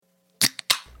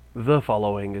The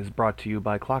following is brought to you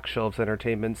by Clockshelves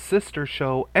Entertainment's sister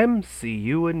show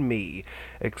MCU and Me,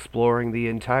 exploring the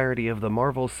entirety of the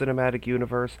Marvel Cinematic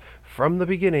Universe from the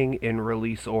beginning in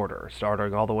release order,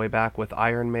 starting all the way back with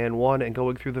Iron Man 1 and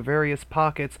going through the various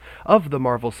pockets of the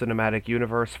Marvel Cinematic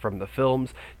Universe from the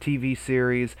films, TV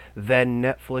series, then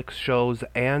Netflix shows,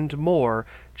 and more.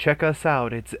 Check us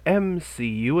out. It's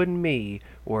MCU and Me,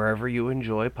 wherever you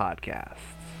enjoy podcasts.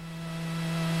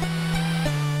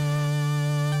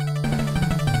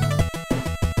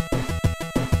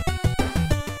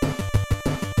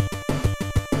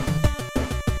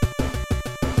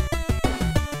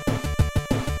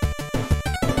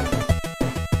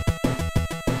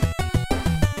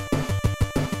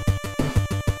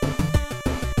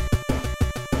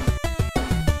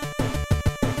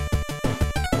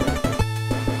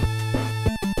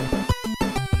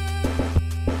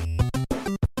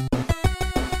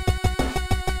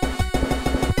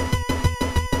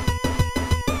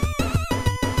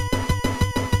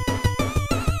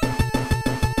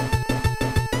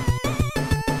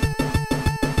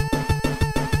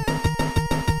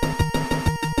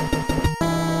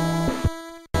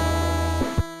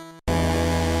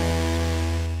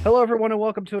 Hello, everyone, and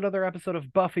welcome to another episode of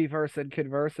Buffyverse and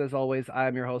Converse. As always, I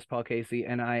am your host, Paul Casey,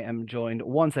 and I am joined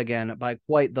once again by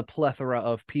quite the plethora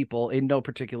of people in no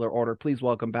particular order. Please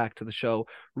welcome back to the show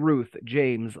Ruth,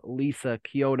 James, Lisa,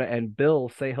 Kiona, and Bill.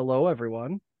 Say hello,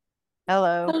 everyone.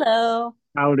 Hello. Hello.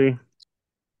 Howdy.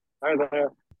 Hi there.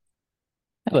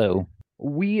 Hello.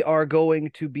 We are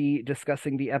going to be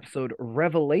discussing the episode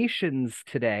Revelations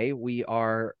today. We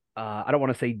are, I don't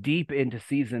want to say deep into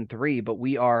season 3, but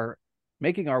we are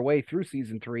making our way through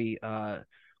season 3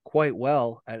 quite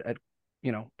well at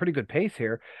pretty good pace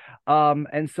here.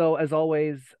 And so, as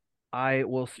always, I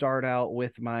will start out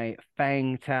with my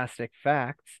fantastic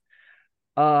facts.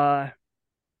 Uh,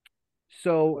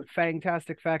 so,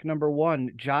 fantastic fact number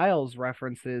one, Giles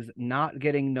references not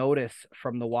getting notice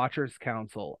from the Watchers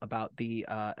Council about the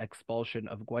expulsion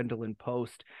of Gwendolyn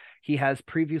Post. He has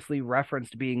previously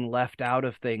referenced being left out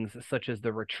of things such as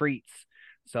the retreats.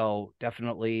 So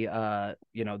definitely,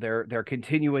 they're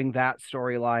continuing that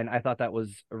storyline. I thought that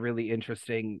was a really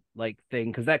interesting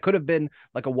thing because that could have been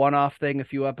like a one-off thing a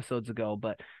few episodes ago,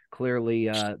 but clearly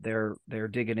they're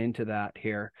digging into that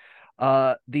here.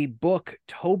 The book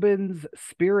Tobin's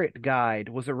Spirit Guide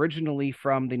was originally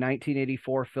from the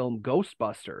 1984 film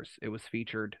Ghostbusters. It was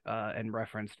featured and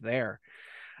referenced there.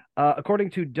 According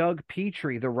to Doug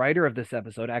Petrie, the writer of this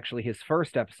episode, actually his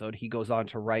first episode, he goes on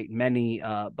to write many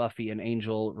Buffy and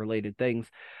Angel related things.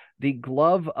 The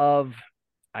glove of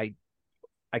I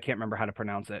I can't remember how to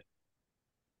pronounce it.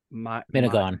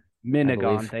 Minagon, I Minagon,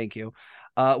 believe. thank you.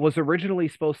 Was originally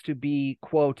supposed to be,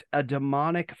 quote, a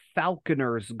demonic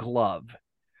falconer's glove.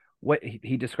 What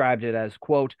he described it as,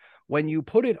 quote, when you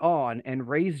put it on and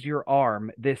raised your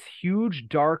arm, this huge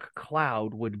dark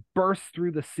cloud would burst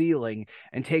through the ceiling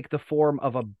and take the form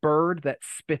of a bird that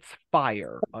spits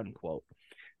fire, unquote.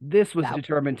 This was That was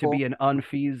determined to cool. be an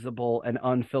unfeasible and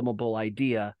unfilmable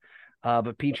idea.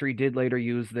 But Petrie did later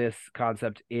use this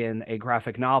concept in a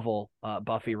graphic novel,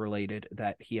 Buffy related,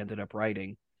 that he ended up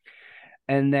writing.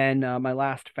 And then my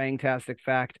last fantastic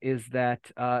fact is that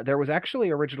there was actually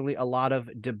originally a lot of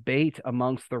debate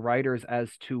amongst the writers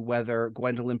as to whether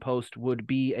Gwendolyn Post would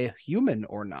be a human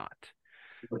or not.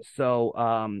 So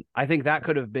I think that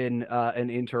could have been an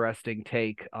interesting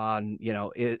take on,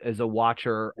 is a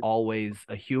watcher always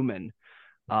a human?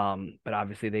 But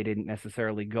obviously they didn't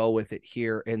necessarily go with it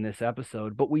here in this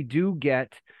episode. But we do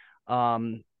get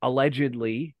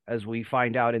allegedly, as we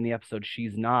find out in the episode,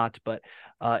 she's not, but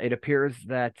it appears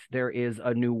that there is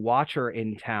a new watcher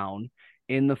in town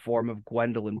in the form of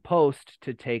Gwendolyn Post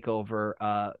to take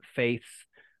over Faith's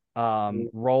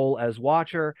role as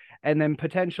watcher and then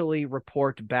potentially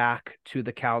report back to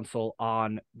the council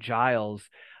on Giles.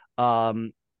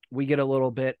 Um, we get a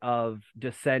little bit of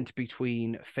dissent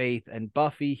between Faith and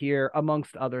Buffy here,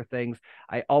 amongst other things.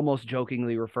 I almost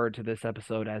jokingly referred to this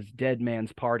episode as Dead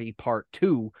Man's Party Part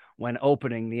 2 when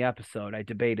opening the episode. I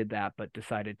debated that, but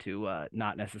decided to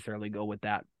not necessarily go with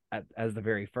that as the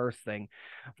very first thing.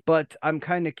 But I'm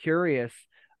kind of curious,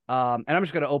 and I'm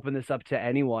just going to open this up to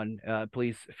anyone.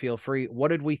 Please feel free. What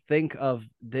did we think of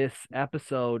this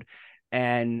episode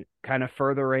and kind of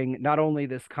furthering not only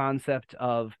this concept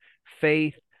of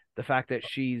Faith, the fact that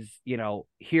she's,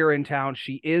 here in town,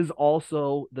 she is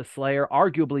also the Slayer,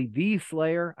 arguably the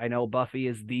Slayer. I know Buffy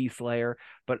is the Slayer,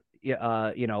 but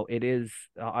it is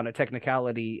on a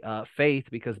technicality Faith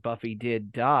because Buffy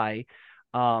did die.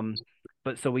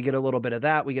 But so we get a little bit of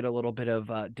that. We get a little bit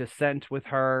of dissent with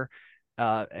her.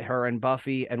 her and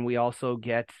Buffy, and we also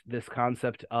get this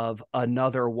concept of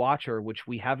another Watcher, which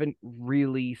we haven't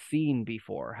really seen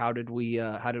before. How did we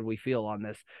feel on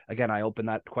this? Again, I open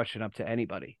that question up to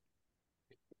anybody.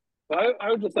 I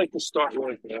would just like to start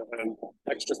with an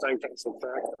extra scientific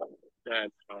fact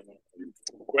that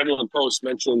Gwendolyn Post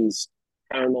mentions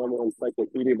Paranormal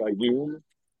Encyclopedia by Jung.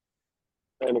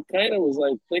 And it kind of was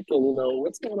like thinking,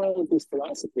 what's going on with these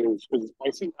philosophers? Because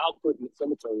I see Alfred in the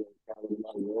cemetery in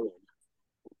Modern World.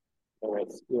 And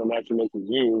it's, Matthew mentions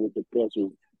Jung, which of course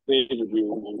was David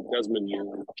Jung and Desmond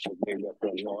Jung, named after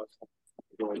Lost,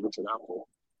 Richard Alfred.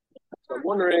 So I'm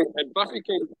wondering, and Buffy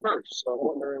came first, so I'm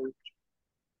wondering,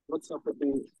 what's up with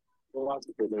these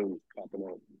philosopher names popping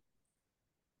up?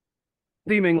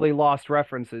 Seemingly lost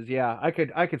references. Yeah, I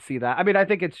could see that. I mean, I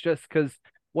think it's just because,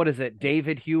 what is it?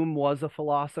 David Hume was a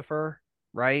philosopher,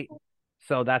 right?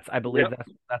 So I believe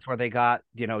that's where they got,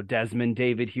 Desmond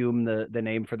David Hume, the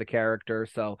name for the character.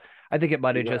 So I think it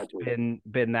might have just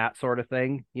been that sort of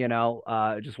thing,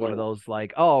 just one of those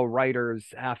like, oh, writers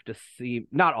have to seem,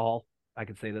 not all, I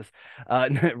could say this,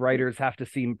 writers have to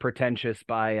seem pretentious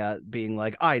by being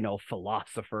like, I know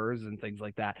philosophers and things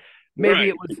like that.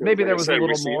 Maybe there was a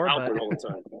little more, but all the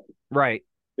time. Right.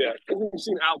 Yeah, because we've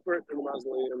seen Albert in the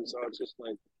mausoleum, so it's just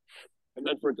like, and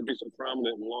then for it to be so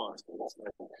prominent and lost, it's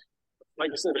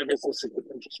like I said, maybe it's just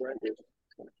pretentious writers.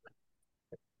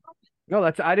 No,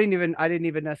 I didn't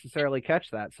even necessarily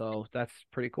catch that, so that's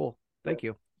pretty cool. Thank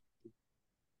you.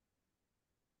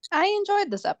 I enjoyed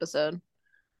this episode.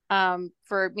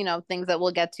 For things that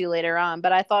we'll get to later on,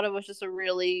 but I thought it was just a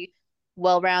really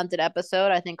well-rounded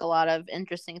episode. I think a lot of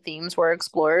interesting themes were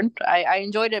explored. I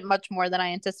enjoyed it much more than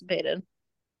I anticipated.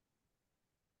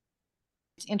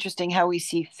 It's interesting how we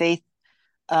see Faith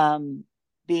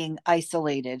being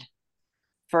isolated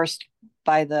first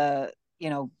by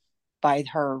by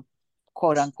her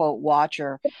quote unquote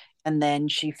watcher, and then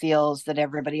she feels that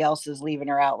everybody else is leaving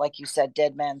her out, like you said,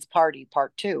 Dead Man's Party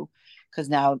Part 2, because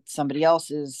now somebody else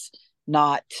is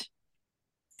not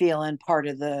feeling part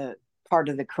of the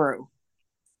crew.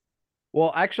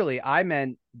 Well, actually, I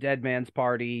meant Dead Man's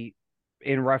Party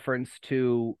in reference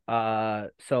to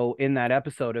so in that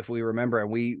episode, if we remember,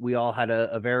 and we all had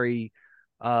a very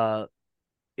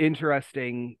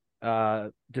interesting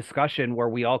discussion where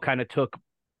we all kind of took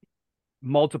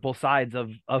multiple sides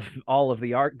of all of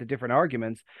the different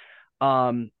arguments,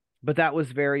 but that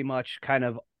was very much kind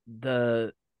of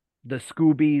the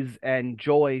Scoobies and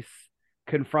Joyce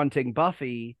confronting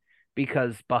Buffy,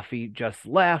 because Buffy just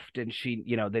left, and she,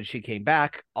 then she came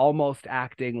back almost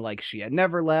acting like she had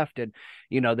never left. And,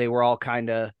 they were all kind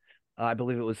of, I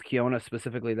believe it was Kiona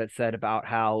specifically that said about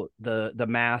how the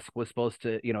mask was supposed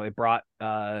to, it brought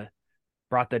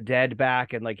the dead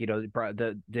back, and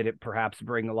did it perhaps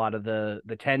bring a lot of the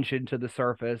tension to the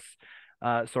surface,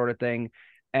 sort of thing.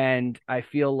 And I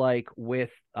feel like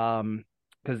with,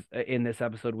 because in this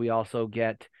episode we also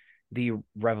get the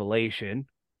revelation,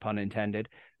 pun intended,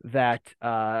 that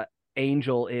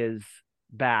Angel is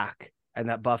back, and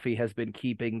that Buffy has been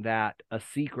keeping that a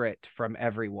secret from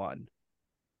everyone.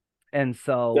 And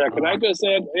so, can I just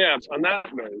add, on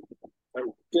that note,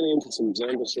 I'm getting into some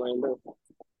Xander slander.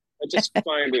 I just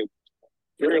find it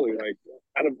really, like,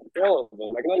 out of all of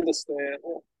them, I can understand.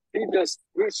 He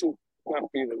should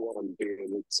not be the one being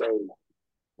it. So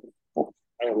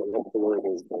I don't know what the word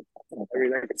is, but I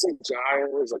mean, I could see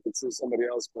Giles, I could see somebody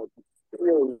else, but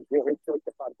really, he took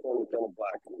the hot corner kind of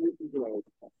black.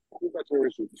 He's got your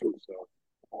issues too. So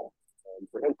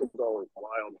for him to go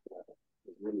wild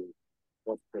is really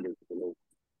what's pretty for me.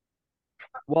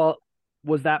 Well,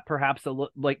 was that perhaps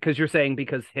because you're saying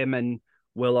because him and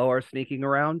Willow are sneaking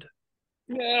around?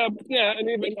 Yeah, and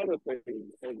even other things,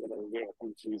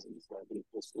 from seasons, like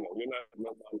just you're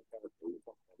not on character.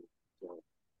 So.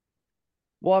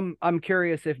 Well, I'm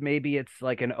curious if maybe it's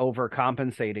like an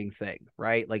overcompensating thing,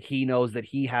 right? Like he knows that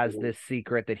he has this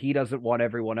secret that he doesn't want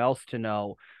everyone else to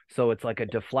know, so it's like a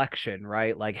deflection,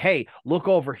 right? Like, hey, look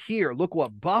over here, look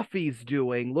what Buffy's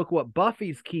doing, look what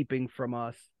Buffy's keeping from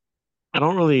us. I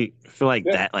don't really feel like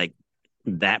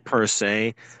that per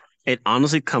se. It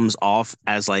honestly comes off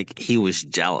as like he was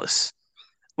jealous.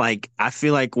 Like I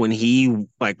feel like when he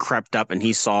like crept up and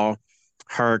he saw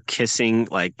her kissing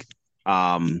like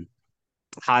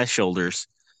high shoulders,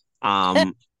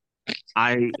 I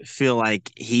feel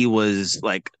like he was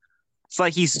like, it's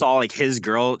like he saw like his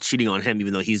girl cheating on him,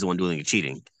 even though he's the one doing the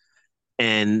cheating.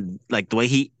 And like the way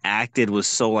he acted was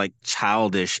so like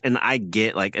childish. And I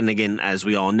get like, and again, as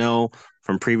we all know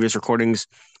from previous recordings,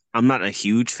 I'm not a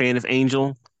huge fan of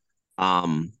Angel.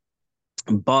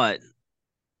 But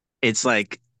it's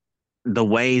like the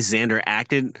way Xander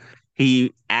acted,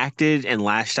 he acted and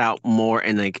lashed out more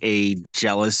in like a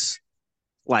jealous,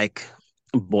 like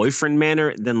boyfriend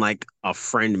manner than like a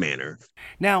friend manner.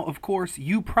 Now, of course,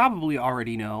 you probably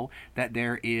already know that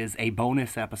there is a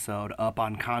bonus episode up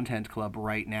on Content Club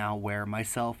right now where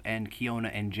myself and Kiona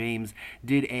and James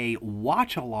did a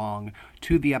watch along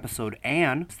to the episode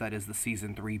Anne, that is the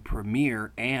season 3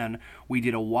 premiere, and we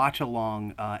did a watch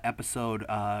along episode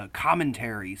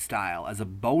commentary style as a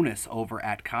bonus over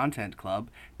at Content Club,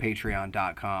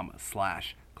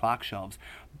 patreon.com/clockshelves.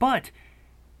 But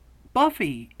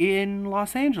Buffy in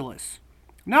Los Angeles.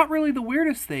 Not really the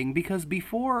weirdest thing, because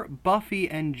before Buffy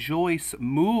and Joyce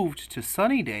moved to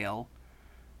Sunnydale,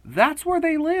 that's where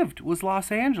they lived, was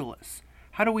Los Angeles.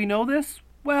 How do we know this?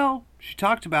 Well, she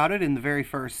talked about it in the very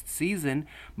first season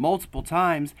multiple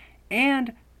times,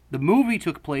 and the movie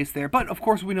took place there. But of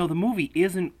course we know the movie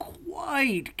isn't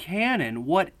quite canon.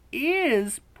 What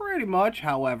is pretty much,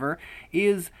 however,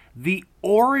 is the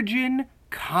Origin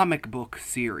comic book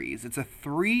series. It's a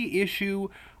 3-issue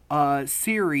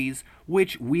series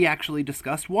which we actually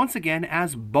discussed once again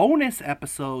as bonus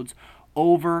episodes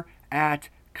over at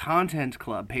Content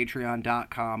Club,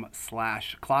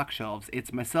 patreon.com/clockshelves.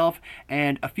 It's myself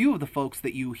and a few of the folks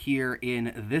that you hear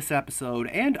in this episode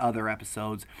and other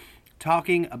episodes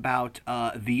talking about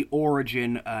the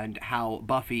origin and how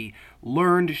Buffy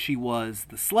learned she was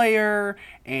the Slayer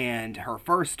and her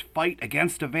first fight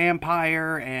against a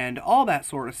vampire and all that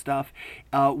sort of stuff.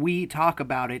 We talk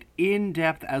about it in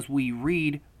depth as we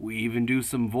read. We even do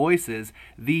some voices,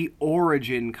 the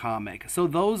Origin comic. So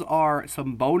those are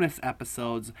some bonus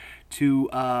episodes to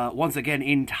once again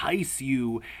entice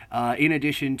you in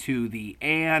addition to the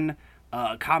Anne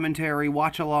commentary,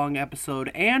 watch-along episode,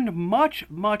 and much,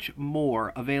 much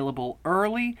more available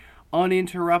early,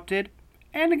 uninterrupted,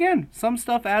 and again, some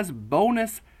stuff as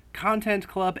bonus Content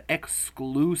Club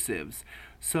exclusives.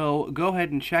 So go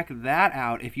ahead and check that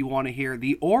out if you want to hear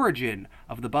the origin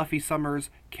of the Buffy Summers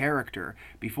character.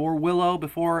 Before Willow,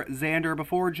 before Xander,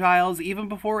 before Giles, even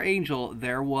before Angel,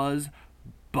 there was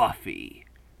Buffy.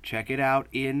 Check it out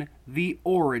in The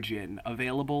Origin,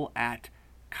 available at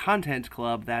Content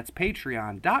Club. That's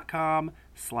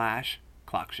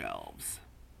patreon.com/clockshelves.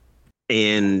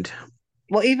 And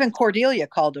well, even Cordelia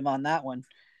called him on that one,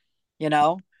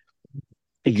 because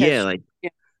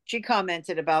she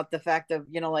commented about the fact of,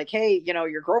 like, hey,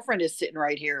 your girlfriend is sitting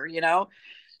right here,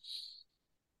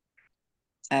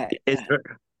 I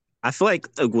feel like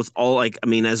with all, like, I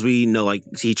mean, as we know, like,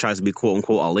 he tries to be quote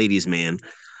unquote a ladies' man,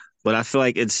 but I feel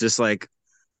like it's just like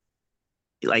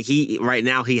he right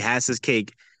now he has his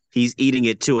cake, he's eating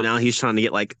it too, and now he's trying to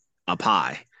get like a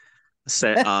pie.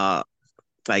 So,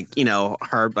 like,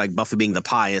 her, like, Buffy being the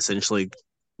pie essentially,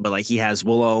 but like he has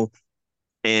Willow,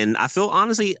 and I feel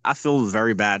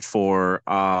very bad for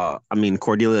I mean,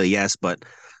 Cordelia, yes, but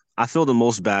I feel the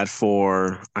most bad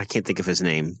for, I can't think of his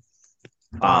name.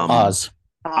 Oz,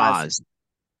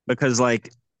 because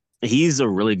like he's a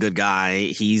really good guy.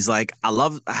 He's like, I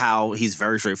love how he's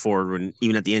very straightforward when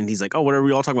even at the end he's like, oh, what are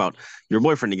we all talking about? Your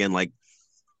boyfriend again. Like,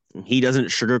 he doesn't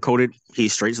sugarcoat it.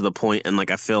 He's straight to the point, and like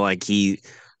I feel like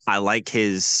I like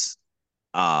his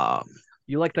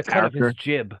you like the cut of his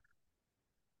jib.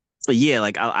 Yeah,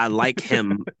 like I like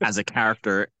him as a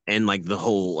character, and like the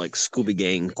whole like Scooby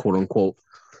Gang, quote unquote.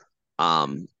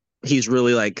 He's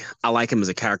really like, I like him as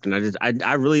a character, and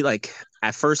I really like,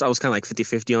 at first I was kind of like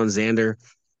 50-50 on Xander,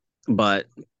 but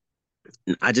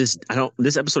I don't,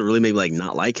 this episode really made me like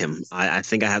not like him. I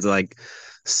think I have to like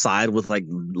side with like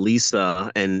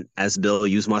Lisa, and as Bill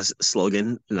used my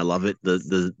slogan, and I love it,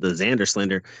 the Xander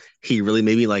slander, he really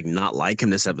made me like not like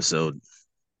him this episode.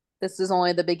 This is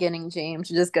only the beginning, James.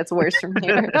 It just gets worse from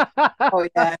here. Oh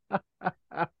yeah.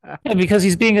 Yeah, because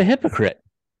he's being a hypocrite.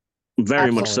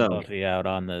 Very much so. Buffy out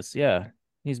on this. Yeah.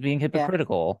 He's being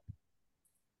hypocritical.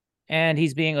 Yeah. And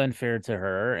he's being unfair to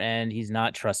her, and he's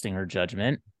not trusting her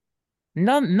judgment.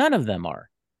 None of them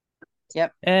are.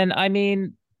 Yep. And I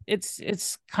mean,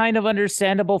 it's kind of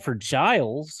understandable for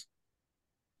Giles,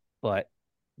 but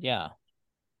yeah.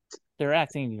 They're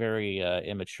acting very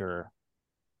immature.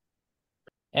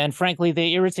 And frankly,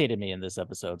 they irritated me in this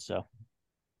episode, so.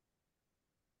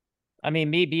 I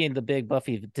mean, me being the big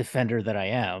Buffy defender that I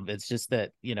am, it's just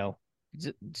that,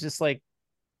 just like,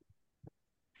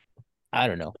 I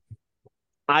don't know.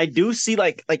 I do see,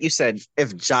 like you said,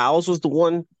 if Giles was the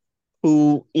one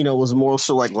who, was more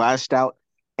so like lashed out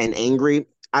and angry,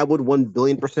 I would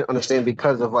 1,000,000,000% understand,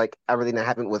 because of like everything that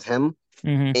happened with him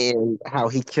and how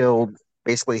he killed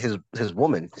basically his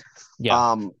woman.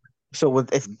 Yeah. So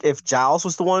if Giles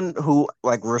was the one who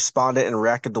like responded and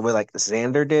reacted the way like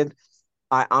Xander did,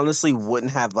 I honestly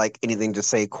wouldn't have like anything to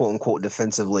say, quote unquote,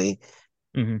 defensively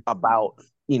Hmm. about,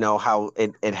 how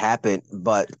it happened.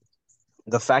 But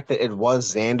the fact that it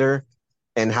was Xander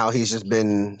and how he's just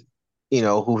been,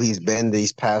 who he's been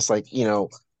these past, like, Yeah.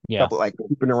 couple, like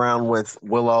keeping around with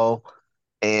Willow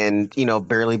and,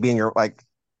 barely being like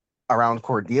around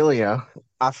Cordelia,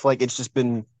 I feel like it's just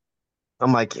been,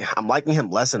 I'm liking him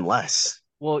less and less.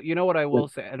 Well, you know what I will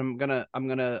say, and I'm gonna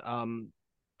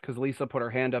because Lisa put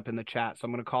her hand up in the chat, so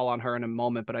I'm gonna call on her in a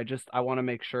moment, but I want to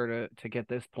make sure to get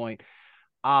this point.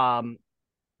 Um,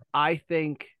 I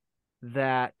think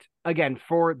that again,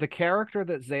 for the character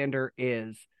that Xander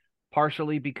is,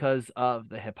 partially because of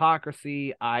the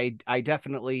hypocrisy, I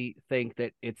definitely think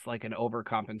that it's like an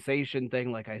overcompensation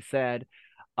thing, like I said.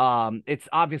 It's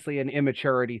obviously an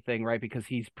immaturity thing, right? Because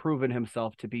he's proven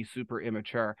himself to be super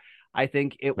immature. I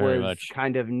think it Very was much.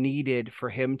 kind of needed for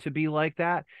him to be like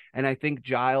that. And I think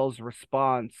Giles'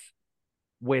 response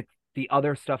with the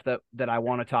other stuff that I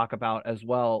want to talk about as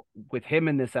well with him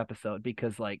in this episode,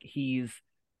 because like he's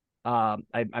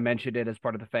I mentioned it as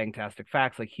part of the Fantastic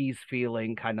Facts, like he's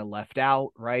feeling kind of left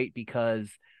out, right? Because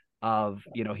of,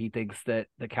 he thinks that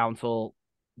the council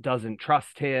doesn't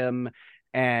trust him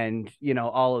and,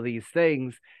 all of these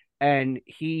things. And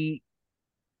he's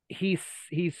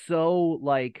so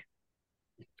like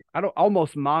I don't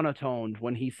almost monotoned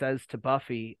when he says to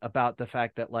Buffy about the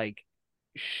fact that like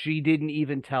she didn't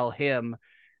even tell him,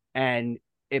 and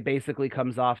it basically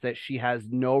comes off that she has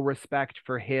no respect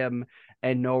for him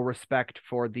and no respect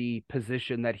for the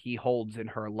position that he holds in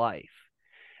her life.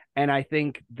 And I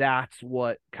think that's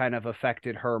what kind of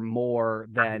affected her more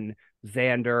than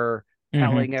Xander Hmm.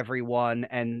 telling everyone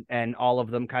and all of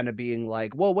them kind of being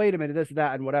like, well, wait a minute, this,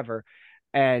 that, and whatever.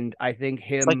 And I think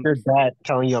It's like him, your dad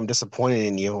telling you I'm disappointed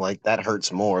in you. Like that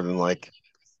hurts more than like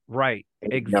right,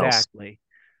 anything else. exactly.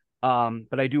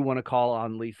 But I do want to call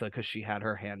on Lisa because she had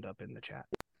her hand up in the chat.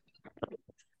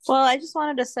 Well, I just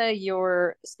wanted to say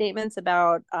your statements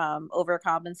about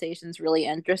overcompensation is really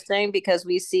interesting because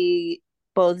we see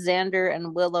both Xander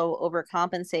and Willow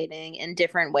overcompensating in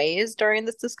different ways during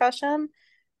this discussion.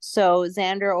 So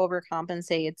Xander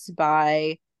overcompensates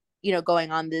by,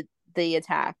 going on the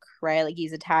attack, right? Like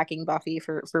he's attacking Buffy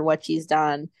for what she's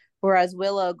done, whereas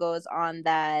Willow goes on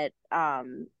that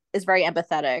is very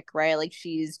empathetic, right? Like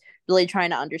she's really trying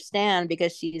to understand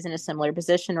because she's in a similar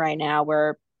position right now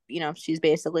where she's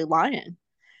basically lying.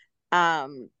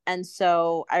 And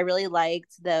so I really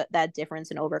liked that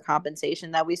difference in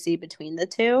overcompensation that we see between the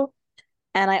two.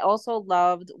 And I also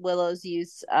loved Willow's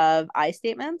use of I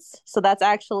statements. So that's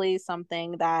actually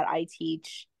something that I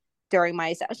teach during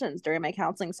my sessions, during my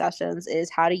counseling sessions, is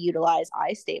how to utilize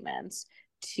I statements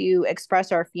to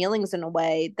express our feelings in a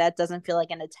way that doesn't feel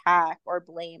like an attack or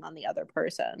blame on the other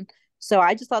person. So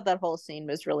I just thought that whole scene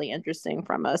was really interesting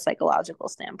from a psychological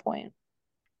standpoint.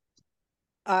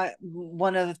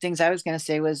 One of the things I was going to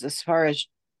say was, as far as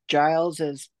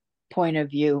Giles's point of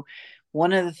view,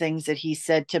 one of the things that he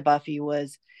said to Buffy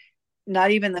was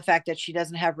not even the fact that she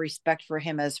doesn't have respect for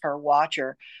him as her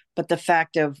watcher, but the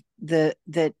fact of that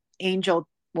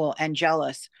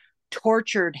Angelus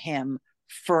tortured him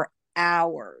for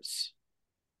hours,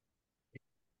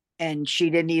 and she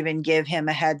didn't even give him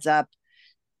a heads up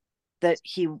that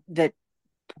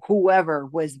whoever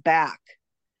was back,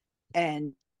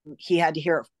 and he had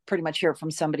to pretty much hear it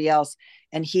from somebody else.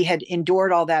 And he had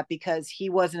endured all that because he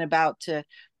wasn't about to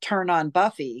turn on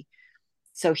Buffy.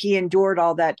 So he endured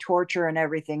all that torture and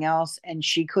everything else. And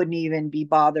she couldn't even be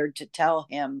bothered to tell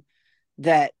him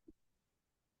that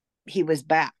he was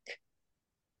back.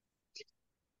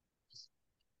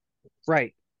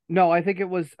 Right. No, I think it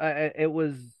was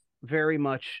very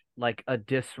much like a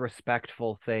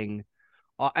disrespectful thing.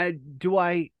 Because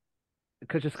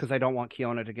I don't want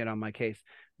Kiona to get on my case.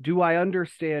 Do I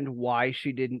understand why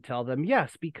she didn't tell them?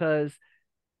 Yes, because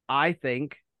I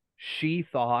think she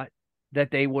thought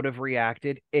that they would have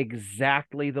reacted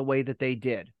exactly the way that they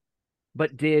did.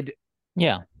 But did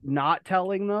Yeah. not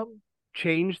telling them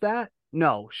change that?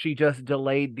 No, she just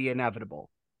delayed the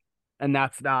inevitable. And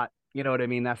that's not, you know what I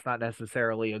mean? That's not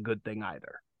necessarily a good thing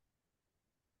either.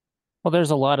 Well,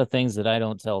 there's a lot of things that I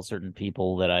don't tell certain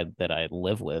people that I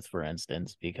live with, for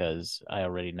instance, because I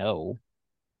already know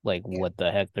like what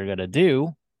the heck they're gonna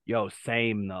do. Yo,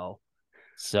 same though.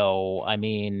 So I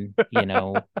mean,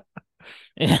 The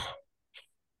person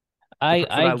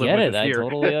I live get with it. is I here.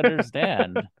 totally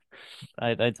understand.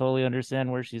 I totally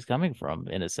understand where she's coming from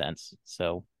in a sense.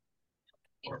 So,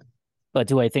 but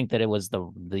do I think that it was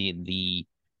the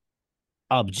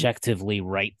objectively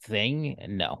right thing?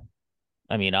 No.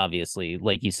 I mean, obviously,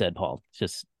 like you said, Paul,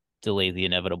 just delay the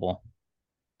inevitable.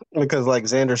 Because, like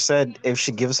Xander said, if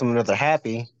she gives him another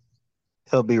happy,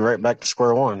 he'll be right back to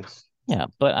square one. Yeah,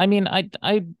 but I mean,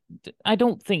 I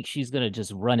don't think she's gonna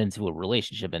just run into a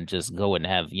relationship and just go and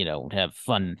have, have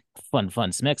fun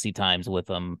smexy times with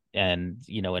them, and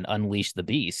and unleash the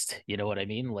beast. You know what I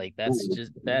mean? Like Is that a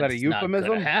that's not gonna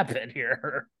euphemism? happen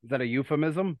here. Is that a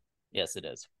euphemism? Yes, it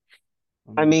is.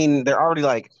 I mean, they're already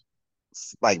like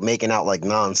making out like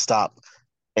nonstop,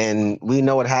 and we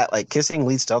know like kissing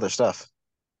leads to other stuff.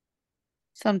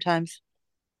 Sometimes.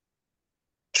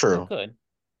 True.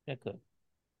 It could.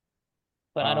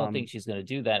 But I don't think she's going to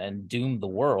do that and doom the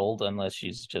world unless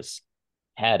she's just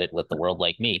had it with the world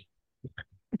like me.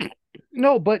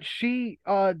 No, but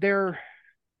they're,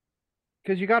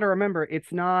 because you got to remember,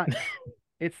 it's not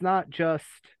just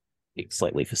Being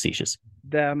slightly facetious.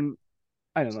 them.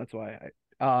 I know that's why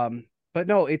but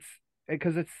no, it's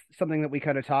because it's something that we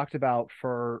kind of talked about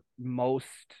for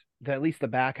at least the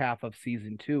back half of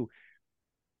season 2.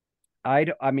 I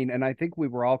mean, and I think we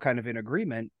were all kind of in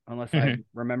agreement, unless I'm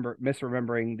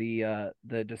misremembering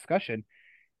the discussion.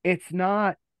 It's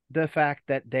not the fact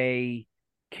that they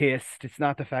kissed. It's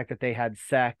not the fact that they had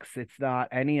sex. It's not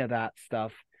any of that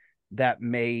stuff that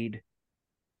made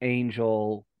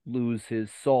Angel lose his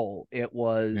soul. It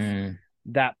was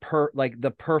that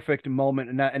the perfect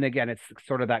moment. And again, it's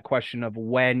sort of that question of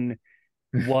when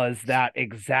was that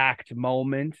exact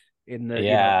moment in the in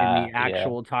the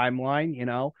actual timeline,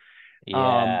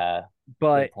 Yeah.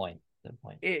 But good point.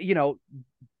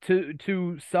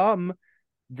 To some,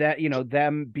 that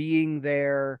them being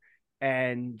there,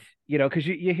 and because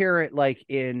you hear it like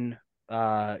in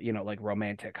like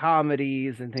romantic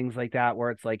comedies and things like that,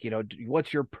 where it's like,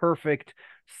 what's your perfect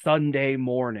Sunday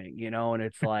morning, and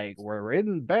it's like we're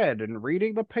in bed and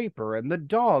reading the paper and the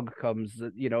dog comes,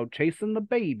 chasing the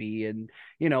baby, and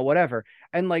whatever.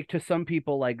 And like to some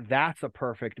people, like that's a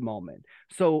perfect moment.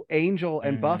 So Angel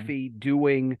and Buffy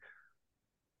doing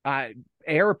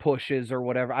air pushes or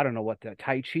whatever. I don't know what the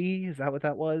Tai Chi, is that what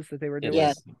that was that they were doing?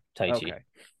 Yes. Tai Chi. Okay.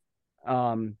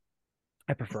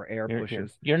 I prefer air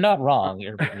pushes. You're not wrong.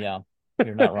 You're not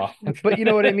wrong. But you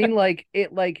know what I mean? Like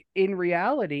in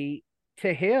reality,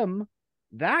 to him,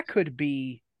 that could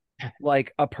be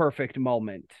like a perfect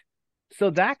moment. So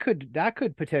that could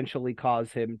potentially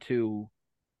cause him to,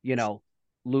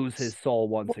 lose his soul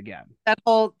once again. That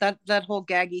whole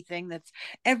gaggy thing, that's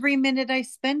every minute I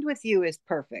spend with you is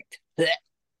perfect.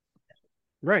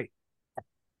 Right.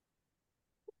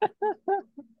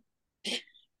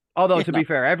 Although to be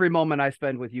fair, every moment I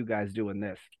spend with you guys doing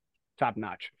this, top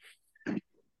notch.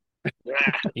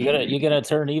 You gonna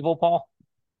turn evil, Paul?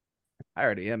 I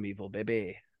already am evil,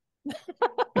 baby.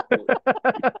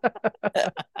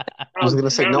 I was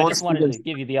gonna say no I one just wanted to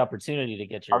give you the opportunity to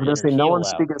get your. I was gonna say no one's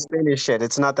speaking Spanish yet.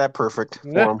 It's not that perfect for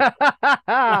him.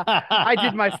 I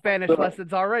did my Spanish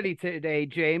lessons already today,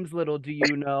 James. Little do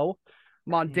you know.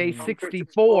 I'm on day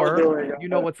 64. You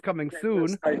know what's coming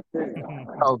soon.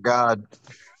 Oh God.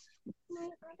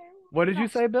 What did you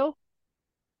say, Bill?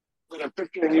 But I'm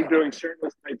picturing you doing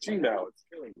shirtless Tai Chi now. It's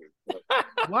killing me.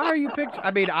 Why are you picturing?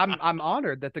 I mean, I'm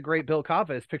honored that the great Bill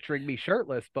Kava is picturing me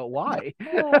shirtless, but why?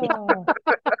 No.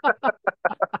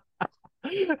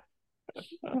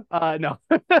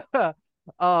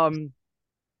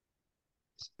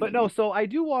 But no, so I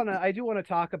do want to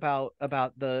talk about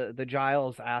the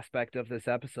Giles aspect of this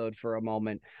episode for a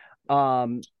moment.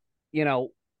 Like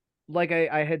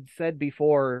I had said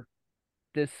before,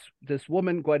 this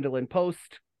woman, Gwendolyn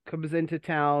Post, comes into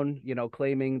town,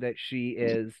 claiming that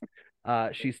she's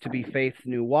to be Faith's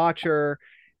new watcher,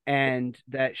 and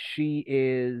that she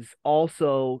is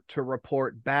also to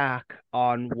report back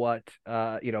on what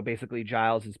basically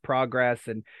Giles's progress,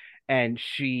 and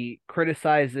she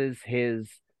criticizes his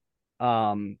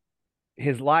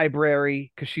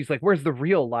library, because she's like, where's the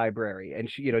real library? And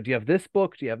she, do you have this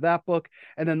book, do you have that book?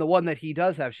 And then the one that he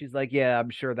does have, she's like, yeah, I'm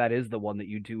sure that is the one that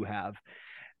you do have.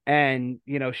 And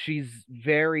she's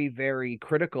very, very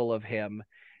critical of him.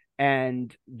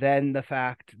 And then the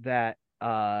fact that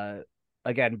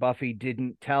again, Buffy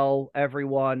didn't tell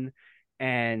everyone,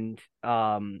 and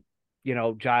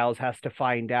Giles has to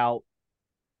find out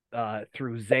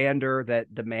through Xander that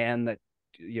the man that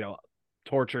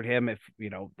tortured him, if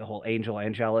the whole Angel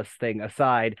Angelus thing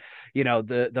aside,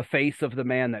 the face of the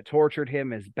man that tortured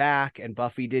him is back, and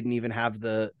Buffy didn't even have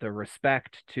the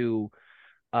respect to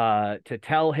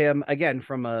tell him, again,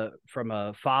 from a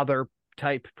father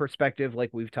type perspective, like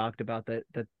we've talked about, that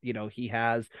he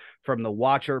has, from the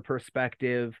watcher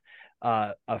perspective,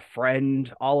 a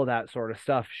friend, all of that sort of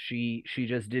stuff. She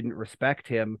just didn't respect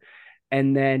him.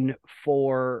 And then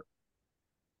for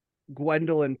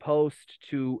Gwendolyn Post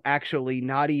to actually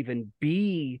not even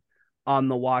be on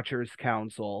the Watchers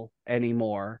Council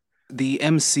anymore. The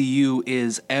MCU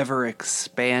is ever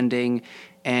expanding,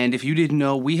 and if you didn't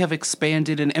know, we have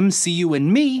expanded, and MCU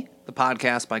and Me, the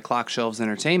podcast by Clock Shelves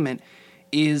Entertainment,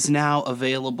 is now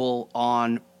available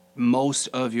on most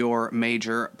of your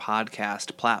major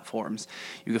podcast platforms.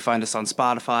 You can find us on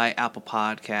Spotify, Apple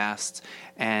Podcasts,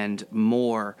 and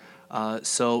more.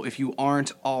 So if you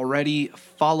aren't already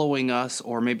following us,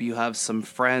 or maybe you have some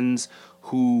friends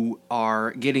who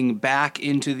are getting back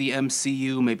into the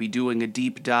MCU, maybe doing a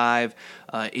deep dive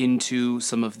into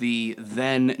some of the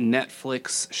then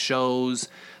Netflix shows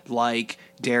like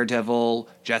Daredevil,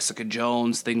 Jessica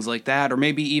Jones, things like that, or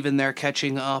maybe even they're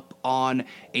catching up on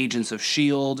Agents of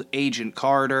S.H.I.E.L.D., Agent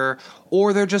Carter,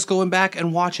 or they're just going back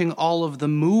and watching all of the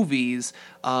movies.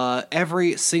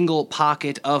 Every single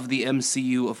pocket of the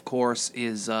MCU, of course,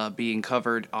 is being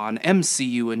covered on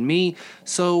MCU and Me,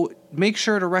 so make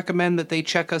sure to recommend that they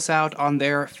check us out on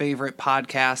their favorite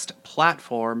podcast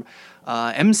platform,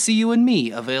 MCU and Me,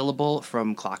 available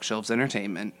from Clock Shelves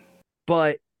Entertainment.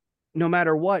 But no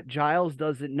matter what, Giles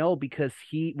doesn't know, because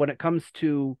when it comes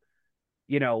to,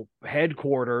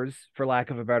 headquarters, for lack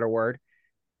of a better word,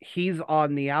 he's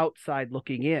on the outside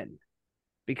looking in,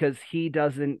 because he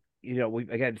doesn't, we've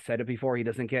again said it before, he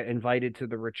doesn't get invited to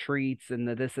the retreats and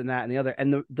the this and that and the other.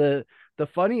 And the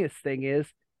funniest thing is,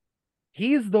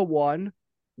 he's the one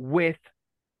with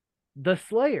the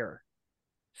Slayer.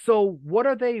 So what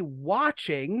are they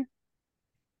watching?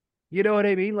 You know what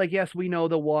I mean? Like, yes, we know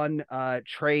the one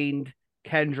trained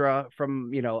Kendra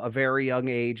from, a very young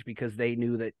age, because they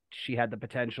knew that she had the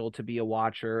potential to be a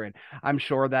Watcher. And I'm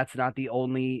sure that's not the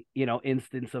only,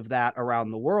 instance of that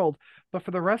around the world. But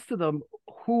for the rest of them,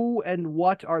 who and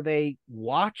what are they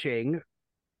watching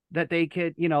that they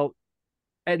could,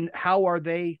 and how are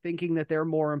they thinking that they're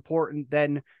more important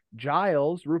than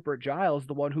Giles, Rupert Giles,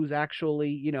 the one who's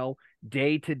actually,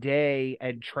 day to day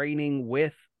and training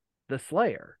with the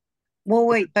Slayer? Well,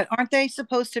 wait, but aren't they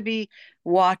supposed to be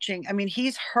watching? I mean,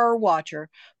 he's her Watcher,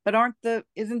 but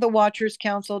isn't the Watchers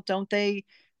Council, don't they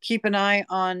keep an eye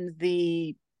on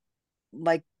the,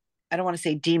 like, I don't want to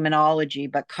say demonology,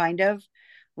 but kind of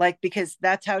like, because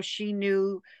that's how she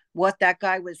knew what that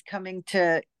guy was coming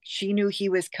to. She knew he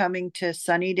was coming to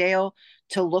Sunnydale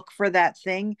to look for that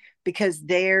thing, because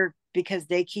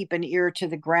they keep an ear to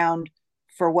the ground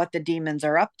for what the demons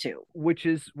are up to. Which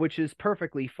is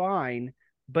perfectly fine,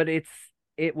 but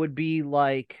it would be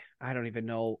like, I don't even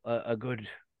know a good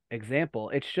example.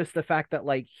 It's just the fact that,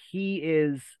 like, he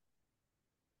is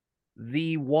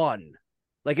the one.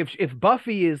 Like, if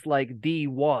Buffy is like the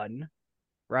one,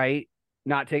 right?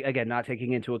 Not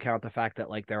taking into account the fact that,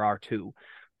 like, there are two,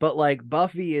 but like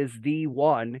Buffy is the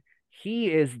one, he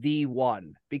is the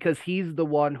one, because he's the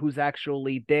one who's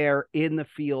actually there in the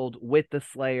field with the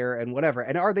Slayer and whatever.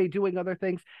 And are they doing other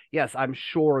things? Yes, I'm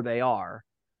sure they are.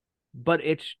 But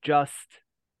it's just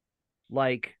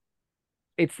like,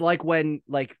 it's like when,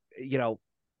 like,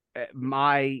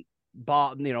 my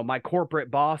boss, my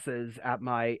corporate bosses at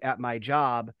my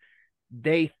job,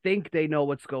 they think they know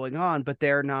what's going on, but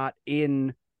they're not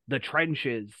in the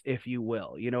trenches, if you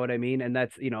will. You know what I mean? And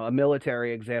that's, a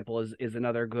military example is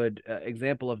another good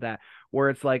example of that, where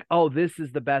it's like, oh, this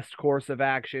is the best course of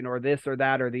action, or this or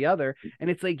that or the other. And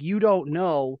it's like, you don't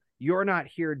know. You're not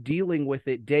here dealing with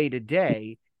it day to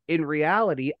day. In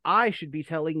reality, I should be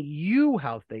telling you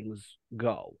how things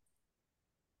go.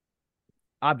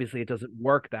 Obviously, it doesn't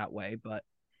work that way, but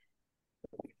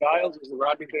Giles is the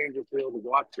Rodney Dangerfield of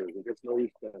Watchers. It gets no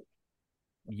respect.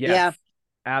 yes, Yeah.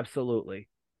 absolutely.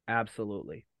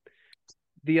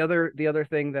 The other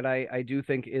thing that I do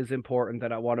think is important,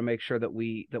 that I want to make sure that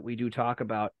we do talk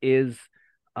about, is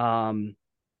and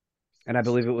I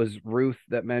believe it was Ruth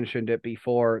that mentioned it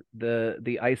before,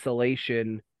 the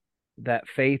isolation that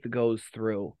Faith goes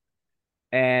through.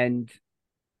 And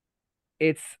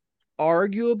it's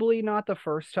arguably not the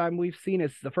first time we've seen it.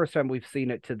 It's the first time we've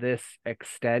seen it to this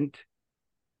extent.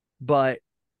 But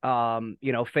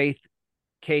Faith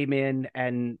came in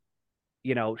and,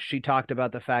 she talked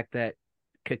about the fact that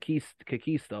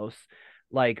Kakistos,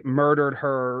 like, murdered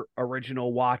her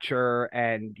original Watcher,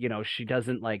 and, she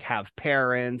doesn't, like, have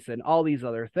parents and all these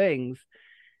other things.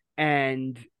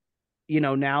 And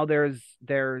now there's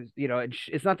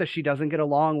it's not that she doesn't get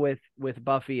along with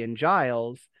Buffy and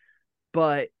Giles,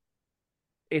 but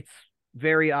it's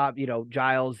very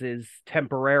Giles is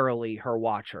temporarily her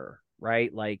Watcher,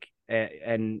 right? Like,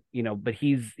 and but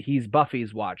he's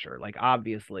Buffy's Watcher, like,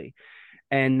 obviously.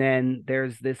 And then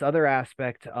there's this other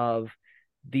aspect of,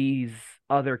 these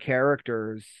other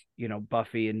characters, you know,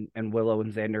 Buffy and Willow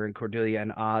and Xander and Cordelia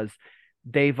and Oz,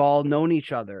 they've all known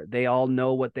each other. They all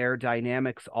know what their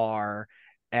dynamics are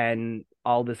and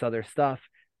all this other stuff,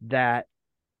 that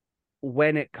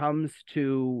when it comes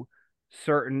to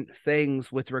certain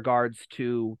things with regards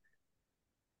to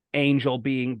Angel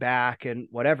being back and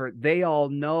whatever, they all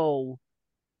know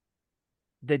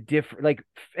the different, like,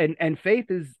 and Faith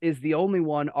is the only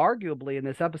one arguably in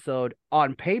this episode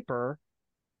on paper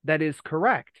that is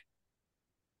correct.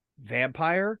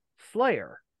 Vampire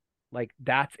Slayer, like,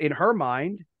 that's in her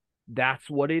mind, that's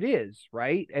what it is,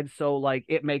 right? And so, like,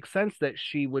 it makes sense that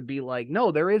she would be like,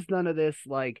 no, there is none of this,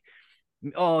 like,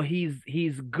 oh, he's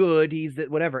good, he's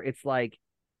whatever. It's like,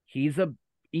 he's a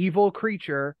evil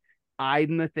creature,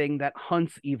 I'm the thing that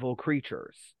hunts evil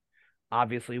creatures.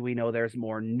 Obviously, we know there's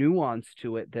more nuance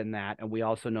to it than that, and we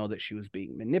also know that she was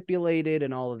being manipulated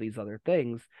and all of these other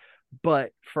things.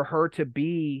 But for her to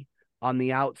be on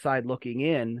the outside looking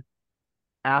in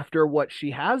after what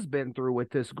she has been through with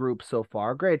this group so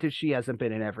far, granted, she hasn't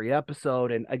been in every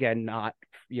episode, and again, not,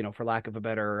 you know, for lack of a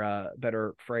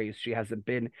better phrase, she hasn't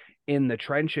been in the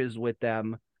trenches with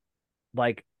them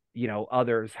like, you know,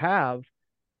 others have,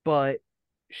 but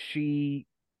she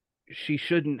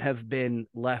shouldn't have been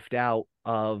left out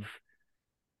of,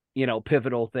 you know,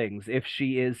 pivotal things. If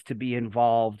she is to be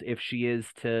involved, if she is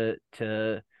to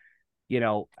you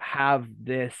know, have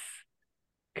this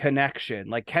connection,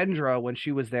 like Kendra, when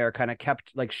she was there, kind of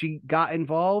kept, like, she got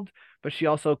involved, but she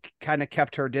also kind of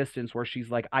kept her distance, where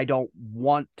she's like, I don't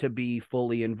want to be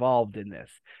fully involved in this.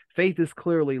 Faith is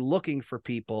clearly looking for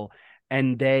people,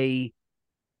 and they,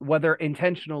 whether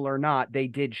intentional or not, they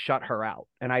did shut her out,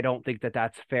 and I don't think that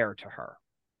that's fair to her.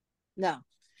 No,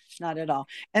 not at all.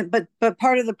 And but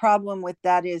part of the problem with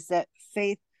that is that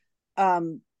Faith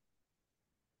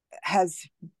has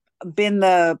been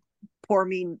the poor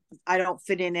me, I don't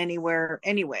fit in anywhere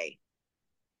anyway.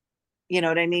 You know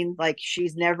what I mean? Like,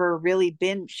 she's never really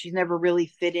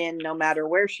fit in, no matter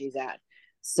where she's at.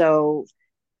 So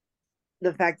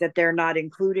the fact that they're not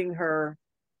including her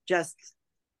just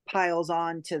piles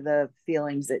on to the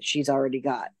feelings that she's already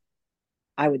got,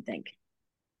 I would think.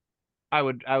 I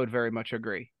would very much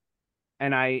agree.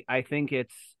 And I think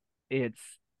it's an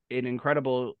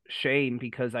incredible shame,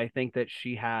 because I think that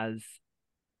she has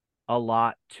a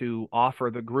lot to offer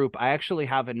the group. I actually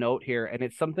have a note here, and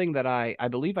it's something that I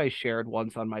believe I shared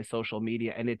once on my social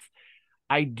media, and it's,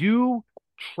 I do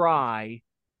try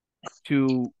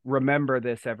to remember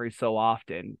this every so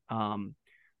often.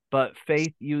 But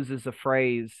Faith uses a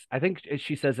phrase, I think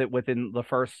she says it within the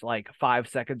first like 5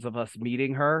 seconds of us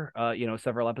meeting her, you know,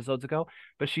 several episodes ago,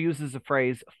 but she uses the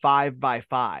phrase 5 by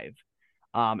 5.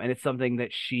 And it's something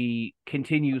that she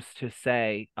continues to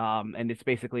say, and it's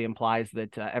basically implies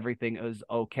that everything is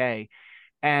okay.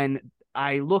 And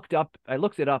I looked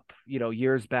it up, you know,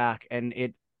 years back, and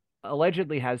it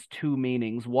allegedly has two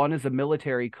meanings. One is a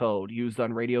military code used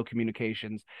on radio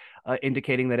communications,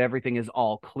 indicating that everything is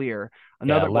all clear.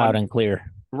 Another loud one, and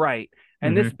clear. right?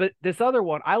 And this other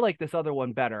one, I like this other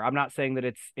one better. I'm not saying that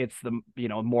it's the, you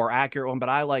know, more accurate one, but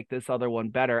I like this other one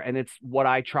better, and it's what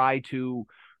I try to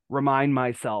remind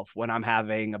myself when I'm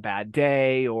having a bad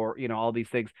day, or, you know, all these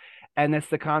things. And it's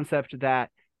the concept that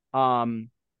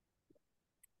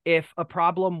if a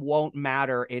problem won't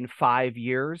matter in 5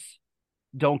 years,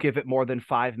 don't give it more than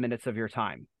 5 minutes of your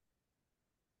time.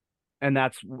 And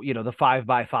that's, you know, the 5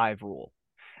 by 5 rule.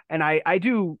 And I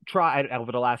do try,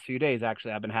 over the last few days,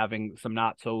 actually, I've been having some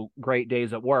not so great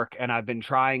days at work, and I've been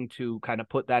trying to kind of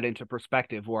put that into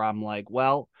perspective, where I'm like,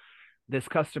 well, this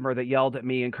customer that yelled at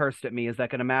me and cursed at me, is that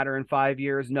going to matter in 5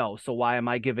 years? No. So why am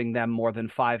I giving them more than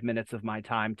 5 minutes of my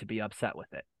time to be upset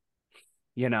with it?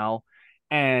 You know?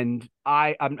 And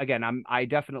I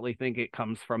definitely think it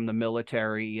comes from the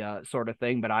military sort of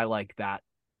thing, but I like that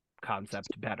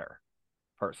concept better,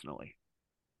 personally.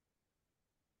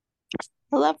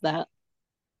 I love that.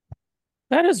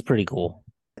 That is pretty cool.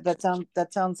 That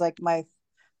sounds like my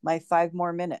 5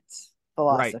 more minutes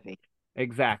philosophy. Right.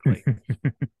 Exactly.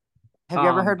 Have you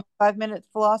ever heard 5 minute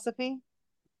philosophy?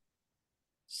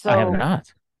 So I have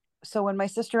not. So when my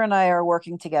sister and I are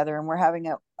working together and we're having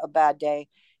a bad day,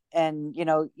 and you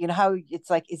know how it's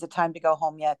like, is it time to go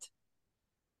home yet?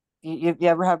 You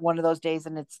ever had one of those days,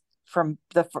 and it's from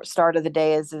the start of the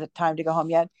day, is it time to go home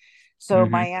yet? So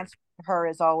my answer to her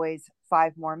is always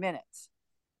 5 more minutes,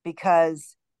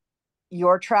 because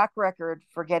your track record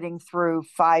for getting through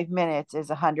 5 minutes is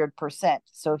 100%.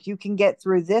 So if you can get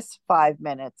through this 5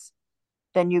 minutes,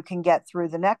 then you can get through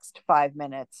the next 5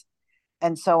 minutes,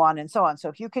 and so on and so on. So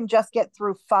if you can just get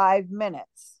through 5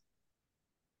 minutes,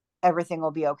 everything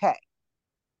will be okay.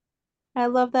 I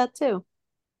love that too.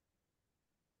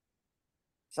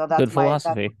 So Good that's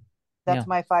philosophy. that's Yeah.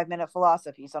 my 5 minute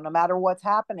philosophy. So no matter what's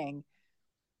happening,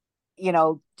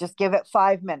 just give it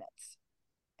 5 minutes.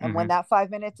 And when Mhm. that 5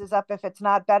 minutes is up, if it's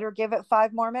not better, give it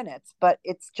 5 more minutes. But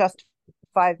it's just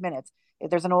 5 minutes.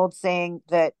 There's an old saying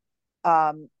that,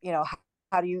 how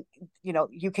do you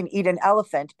can eat an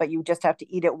elephant, but you just have to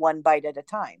eat it one bite at a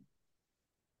time.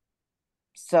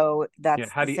 So Yeah,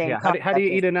 that's the same how do you concept.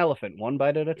 eat an elephant? One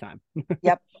bite at a time.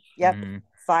 Yep, yep. Mhm.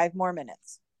 5 more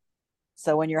minutes.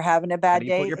 So when you're having a How bad do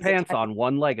you put day, your is it pants time? on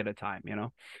one leg at a time,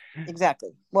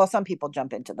 Exactly. Well, some people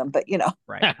jump into them, but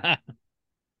Right.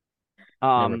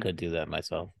 Never could do that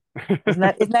myself.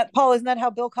 isn't that Paul? Isn't that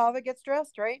how Bill Cava gets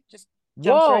dressed? Right? Just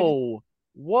jumps right in.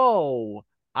 Whoa.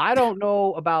 I don't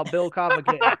know about Bill Cava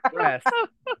getting dressed.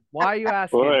 Why are you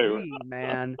asking Wait, me,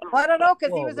 man? Well, I don't know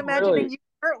because he was Whoa. imagining really? you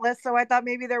shirtless, so I thought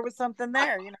maybe there was something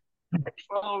there.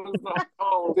 Well, it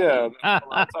was yeah, the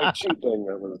outside cheat thing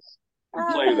that was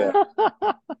play there.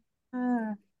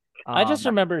 I just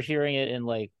Um, remember hearing it in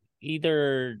like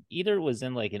either it was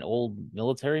in like an old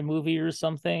military movie or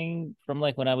something from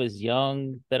like when I was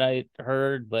young that I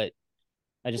heard, but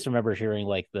I just remember hearing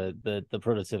like the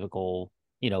prototypical,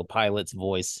 pilot's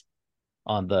voice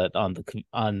on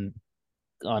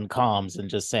comms and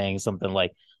just saying something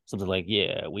like,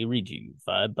 yeah, we read you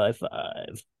 5 by 5.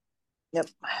 Yep.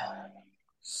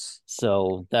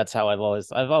 So that's how I've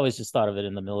always just thought of it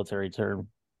in the military term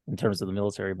in terms of the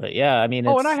military. But yeah, I mean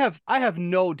Oh, and it's I have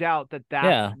no doubt that that's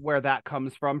yeah. where that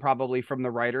comes from, probably from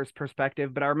the writer's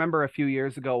perspective. But I remember a few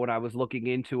years ago when I was looking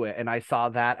into it and I saw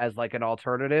that as like an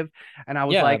alternative, and I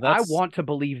was Yeah, like, I want to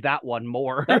believe that one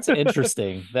more. that's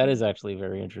interesting. That is actually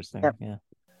very interesting. Yep. Yeah.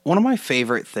 One of my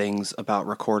favorite things about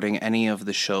recording any of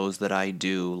the shows that I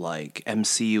do, like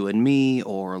MCU and Me,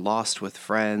 or Lost with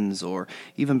Friends, or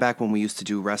even back when we used to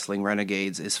do Wrestling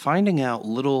Renegades, is finding out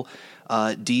little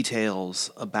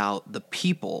details about the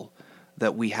people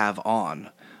that we have on.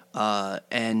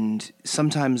 And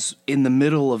sometimes in the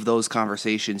middle of those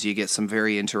conversations, you get some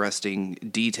very interesting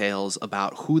details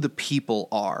about who the people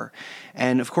are.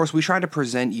 And of course, we try to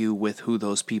present you with who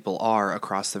those people are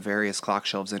across the various Clock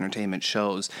Shelves Entertainment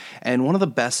shows. And one of the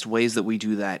best ways that we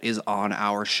do that is on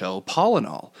our show,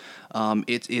 Pollinol.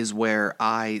 It is where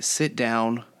I sit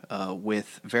down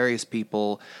with various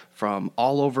people from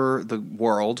all over the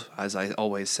world, as I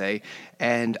always say,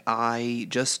 and I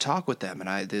just talk with them.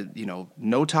 And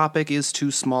no topic is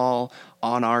too small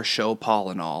on our show,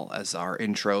 Pollinol, as our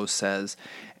intro says.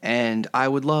 And I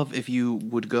would love if you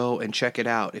would go and check it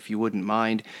out, if you wouldn't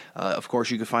mind. Of course,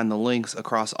 you can find the links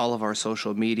across all of our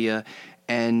social media.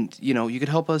 And, you could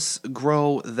help us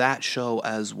grow that show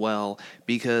as well,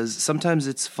 because sometimes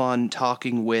it's fun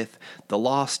talking with the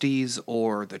Losties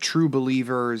or the True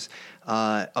Believers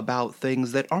about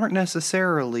things that aren't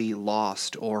necessarily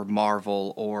Lost or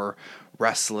Marvel or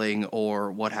wrestling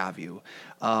or what have you.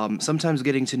 Sometimes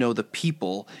getting to know the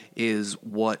people is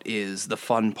what is the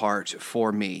fun part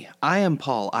for me. I am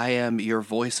Paul. I am your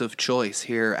voice of choice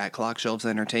here at Clock Shelves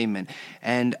Entertainment,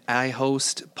 and I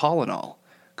host Pollinol.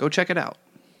 Go check it out.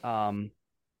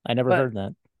 I never But heard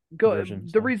that version.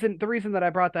 the reason that I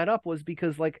brought that up was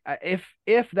because like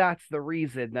if that's the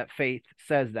reason that Faith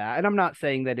says that, and I'm not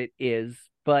saying that it is,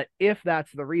 but if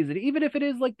that's the reason, even if it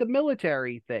is like the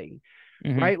military thing,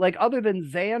 right? Like other than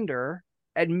Xander,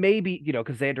 and maybe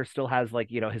because Xander still has like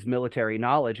his military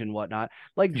knowledge and whatnot.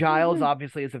 Like Giles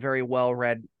obviously is a very well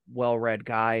read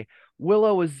guy.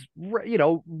 Willow is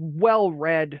well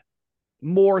read,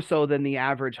 more so than the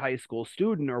average high school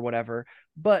student or whatever.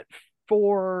 But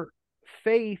for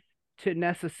Faith to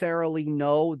necessarily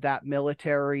know that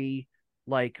military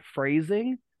like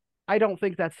phrasing, I don't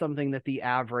think that's something that the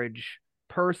average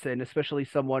person, especially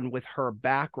someone with her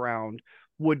background,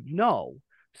 would know.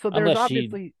 So there's Unless she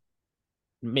obviously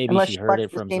maybe Unless she she heard watched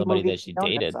it the from same somebody movie that she Joan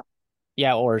has dated. on.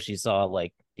 Yeah, or she saw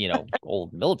like,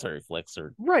 old military flicks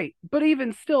or right. But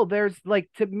even still, there's like,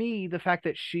 to me, the fact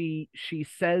that she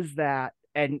says that,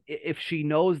 and if she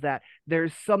knows that,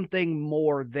 there's something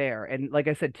more there. And like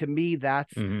I said, to me,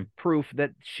 that's Mhm. proof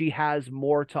that she has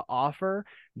more to offer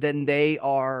than they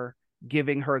are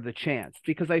giving her the chance.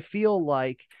 Because I feel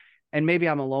like, and maybe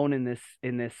I'm alone in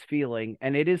this feeling,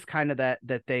 and it is kind of that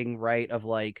thing, right, of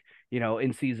like,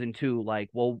 in season 2, like,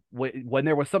 well, when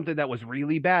there was something that was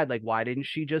really bad, like, why didn't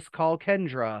she just call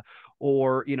Kendra?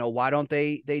 Or why don't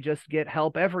they just get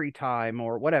help every time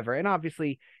or whatever? And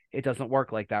obviously it doesn't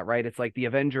work like that, right? It's like the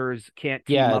Avengers can't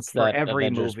team yeah, up it's for that every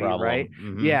Avengers movie, right?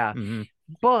 problem. Yeah. Hmm.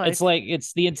 But It's like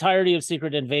it's the entirety of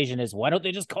Secret Invasion is why don't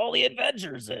they just call the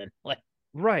Avengers in? Like,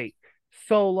 right.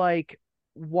 So like,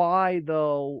 why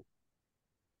though?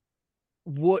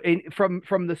 from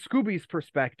the Scooby's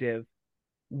perspective,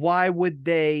 why would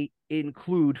they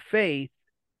include Faith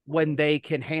when they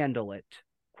can handle it,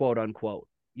 quote unquote?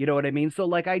 You know what I mean? So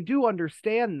like, I do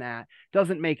understand that.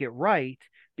 Doesn't make it right,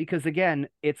 because again,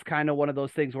 it's kind of one of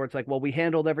those things where it's like, well, we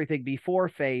handled everything before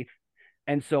Faith,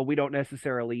 and so we don't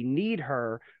necessarily need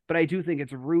her. But I do think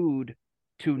it's rude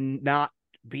to not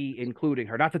be including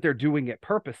her. Not that they're doing it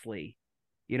purposely.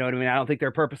 You know what I mean? I don't think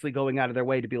they're purposely going out of their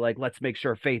way to be like, let's make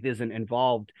sure Faith isn't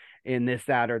involved in this,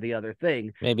 that, or the other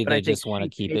thing. Maybe But they I think just want to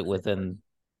she keep it takes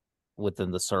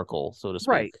within the circle, so to speak.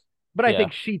 right. But I Yeah.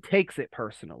 think she takes it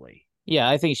personally. Yeah,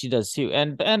 I think she does too.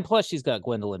 And plus she's got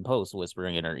Gwendolyn Post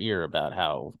whispering in her ear about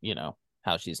how,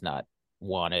 how she's not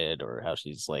wanted or how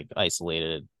she's like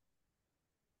isolated.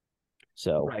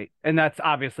 So Right. And that's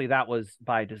obviously, that was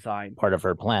by design. part of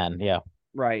her plan. Yeah.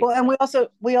 Right. Well, and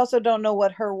we also don't know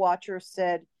what her watcher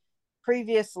said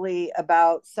previously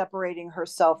about separating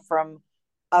herself from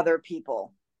other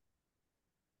people.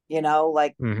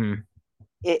 Like Mm-hmm.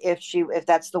 if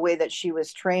that's the way that she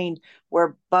was trained,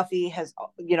 where Buffy has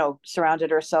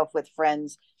surrounded herself with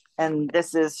friends, and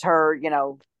this is her,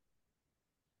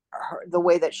 the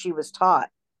way that she was taught.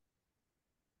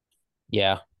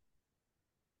 Yeah.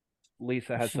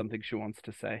 Lisa has something she wants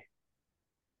to say.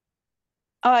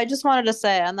 Oh, I just wanted to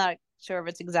say, I'm not sure if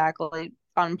it's exactly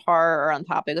on par or on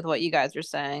topic with what you guys are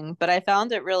saying, but I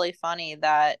found it really funny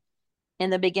that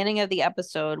in the beginning of the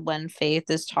episode, when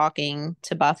Faith is talking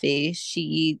to Buffy,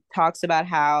 she talks about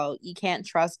how you can't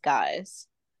trust guys.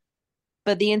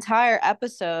 But the entire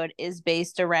episode is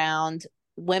based around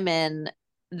women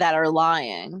that are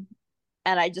lying.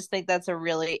 And I just think that's I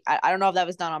don't know if that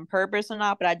was done on purpose or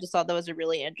not, but I just thought that was a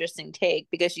really interesting take,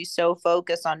 because she's so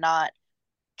focused on not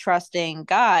trusting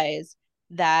guys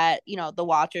that, the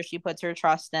watcher she puts her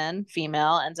trust in,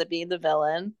 female, ends up being the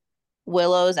villain.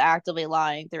 Willow's actively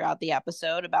lying throughout the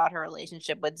episode about her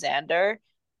relationship with Xander,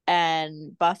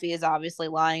 and Buffy is obviously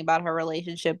lying about her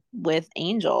relationship with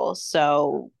Angel.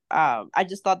 So I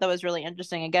just thought that was really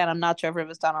interesting. Again, I'm not sure if it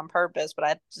was done on purpose, but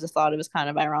I just thought it was kind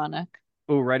of ironic.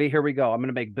 Oh, ready? Here we go. I'm going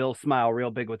to make Bill smile real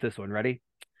big with this one. Ready?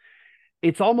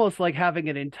 It's almost like having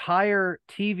an entire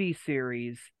TV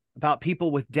series about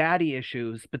people with daddy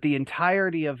issues, but the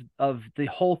entirety of the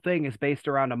whole thing is based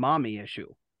around a mommy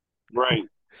issue. Right.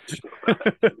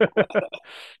 That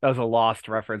was a Lost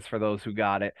reference for those who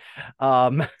got it.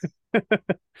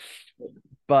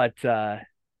 But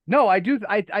no, I do.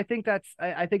 I think that's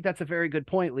a very good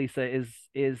point, Lisa,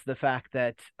 is the fact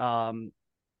that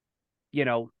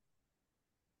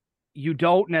you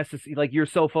don't necessarily, like, you're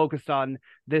so focused on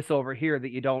this over here that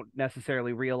you don't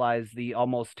necessarily realize the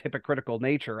almost hypocritical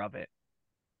nature of it.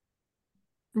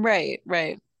 Right.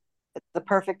 It's the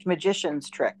perfect magician's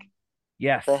trick.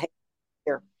 Yes.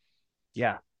 Here.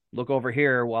 Yeah. Look over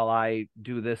here while I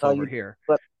do this over here.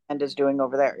 What and is doing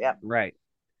over there. Yeah. Right.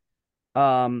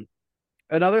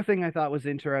 Another thing I thought was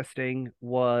interesting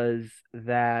was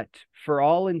that for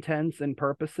all intents and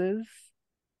purposes,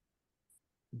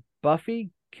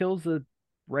 Buffy kills a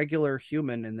regular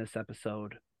human in this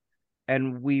episode.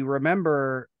 And we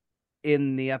remember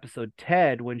in the episode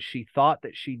Ted, when she thought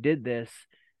that she did this,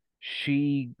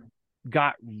 she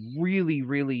got really,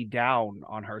 really down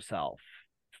on herself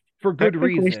for good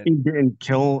reason. She didn't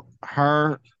kill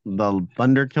her. The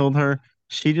thunder killed her.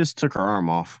 She just took her arm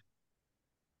off.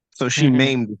 So she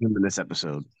maimed him in this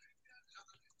episode.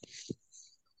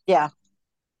 Yeah.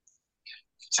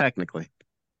 Technically.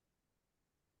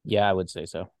 Yeah, I would say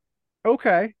so.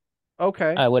 Okay.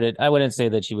 I wouldn't say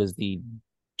that she was the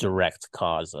direct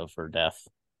cause of her death.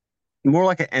 More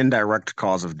like an indirect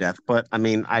cause of death, but I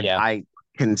mean, I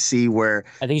can see where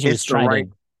I think she was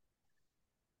trying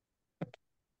to.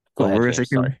 Go ahead, James,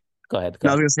 sorry. Go ahead. I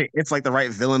was gonna say, if like the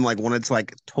right villain like wanted to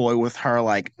like toy with her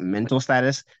like mental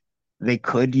status, they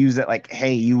could use it like,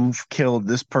 hey, you've killed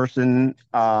this person,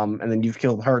 and then you've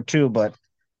killed her too. But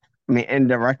I mean,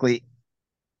 indirectly,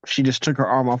 she just took her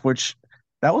arm off, which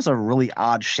that was a really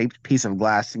odd shaped piece of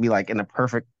glass to be like in a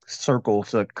perfect circle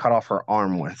to cut off her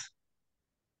arm with.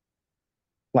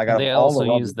 Like they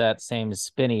also used that same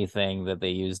spinny thing that they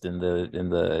used in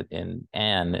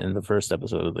Anne in the first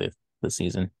episode of the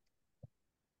season.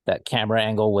 That camera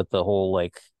angle with the whole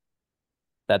like,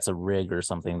 that's a rig or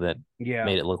something that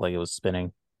made it look like it was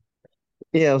spinning.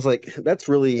 Yeah, I was like, that's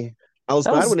really. I was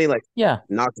glad when they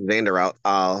knocked Xander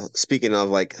out. Speaking of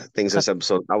like things this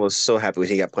episode, I was so happy when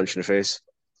he got punched in the face.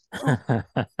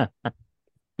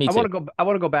 Me too. I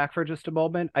want to go back for just a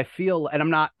moment. I feel, and I'm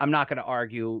not going to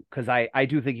argue, because I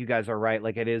do think you guys are right.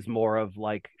 Like, it is more of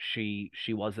like she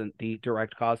wasn't the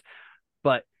direct cause,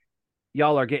 but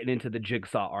y'all are getting into the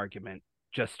Jigsaw argument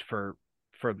just for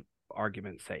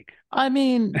argument's sake. I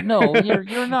mean, no,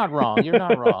 you're not wrong. You're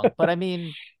not wrong.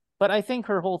 But I think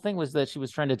her whole thing was that she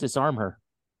was trying to disarm her.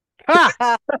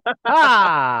 Ha!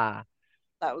 Ha!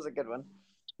 That was a good one.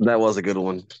 That was a good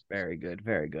one. Very good.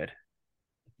 Very good.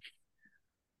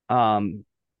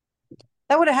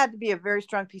 That would have had to be a very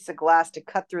strong piece of glass to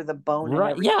cut through the bone. And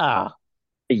Right? everything. Yeah.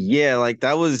 Yeah, like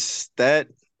that was that.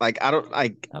 Like I don't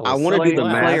like. That I was want to do the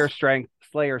Slayer math.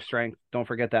 Slayer strength. Don't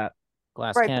forget that.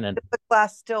 Glass Right, cannon. but the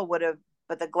glass still would have,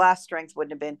 but the glass strength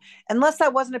wouldn't have been, unless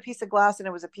that wasn't a piece of glass and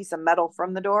it was a piece of metal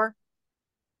from the door.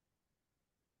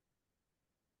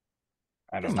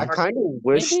 I don't I know. kind of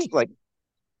wished Maybe. like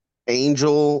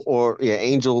Angel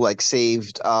like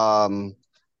saved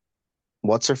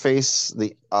what's her face?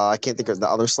 I can't think of the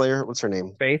other Slayer. What's her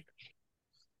name? Faith.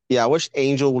 Yeah, I wish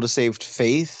Angel would have saved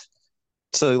Faith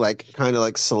to like kind of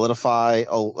like solidify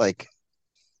like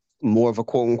more of a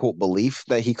quote unquote belief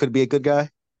that he could be a good guy.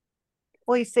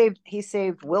 Well, he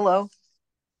saved Willow.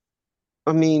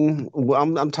 I mean,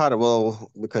 I'm tired of Willow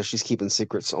because she's keeping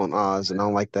secrets on Oz, and I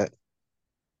don't like that.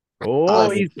 Oh,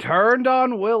 he's turned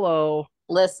on Willow.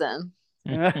 Listen,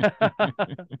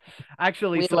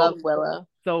 Actually, we love Willow.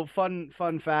 So fun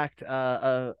fact,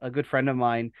 a good friend of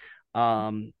mine,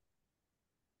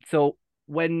 so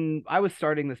when I was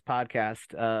starting this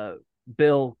podcast,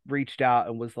 Bill reached out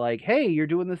and was like, "Hey, you're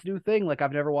doing this new thing. Like,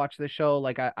 I've never watched this show.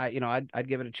 Like, I'd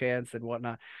give it a chance and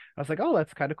whatnot." I was like, "Oh,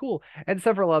 that's kind of cool." And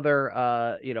several other,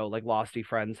 like Losty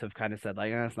friends have kind of said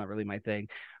like, "That's not really my thing."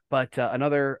 But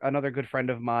another good friend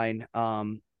of mine,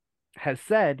 has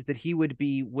said that he would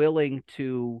be willing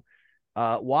to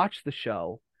watch the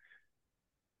show.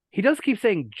 He does keep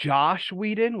saying Josh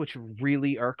Whedon, which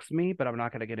really irks me, but I'm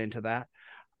not going to get into that.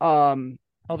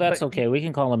 Oh, that's okay. We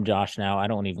can call him Josh now. I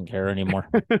don't even care anymore.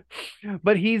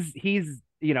 But he's he's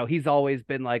always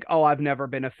been like, "Oh, I've never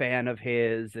been a fan of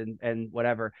his," and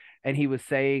whatever. And he was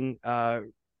saying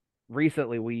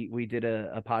recently we did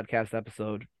a podcast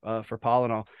episode for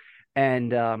Polynol,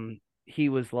 and he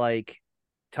was like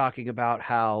talking about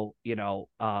how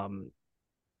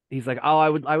he's like, "Oh, I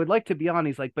would like to be on."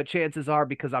 He's like, "But chances are,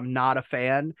 because I'm not a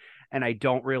fan and I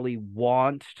don't really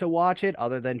want to watch it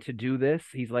other than to do this,"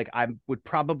 he's like, "I would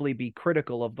probably be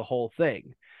critical of the whole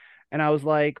thing." And I was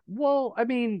like, "Well, I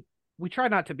mean, we try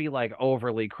not to be like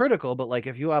overly critical, but like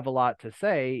if you have a lot to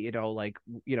say,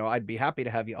 I'd be happy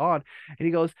to have you on." And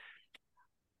he goes,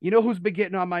 "You know who's been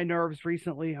getting on my nerves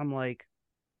recently?" I'm like,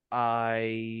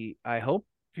 I hope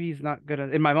he's not gonna,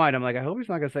 in my mind, I'm like, I hope he's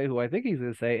not gonna say who I think he's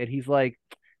gonna say. And he's like,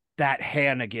 "That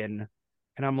Hannigan."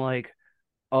 And I'm like,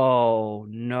 "Oh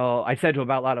no." I said to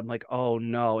him out loud, I'm like, "Oh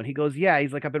no." And he goes, "Yeah."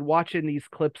 He's like, "I've been watching these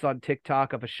clips on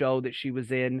TikTok of a show that she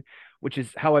was in, which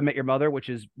is How I Met Your Mother, which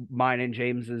is mine and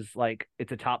James's, like,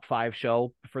 it's a top 5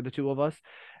 show for the two of us."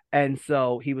 And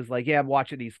so he was like, "Yeah, I'm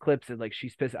watching these clips and like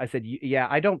she's pissed." I said, "Yeah,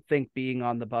 I don't think being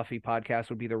on the Buffy podcast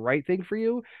would be the right thing for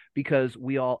you because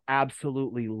we all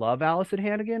absolutely love Allison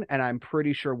Hannigan, and I'm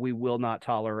pretty sure we will not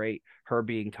tolerate her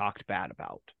being talked bad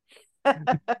about."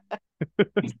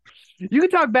 You can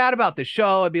talk bad about the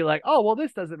show and be like, "Oh, well,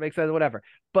 this doesn't make sense," whatever.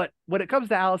 But when it comes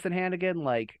to Allison Hannigan,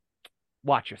 like,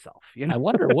 watch yourself. I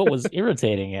wonder what was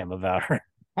irritating him about her.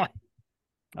 I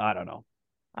don't know.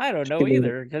 I don't know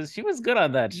either, because she was good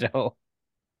on that show.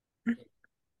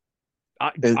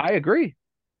 I agree.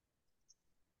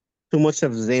 Too much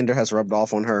of Xander has rubbed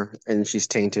off on her, and she's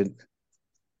tainted.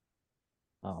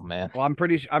 Oh man. Well, I'm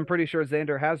pretty sure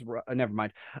Xander has. Never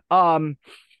mind.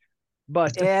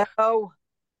 But Ew.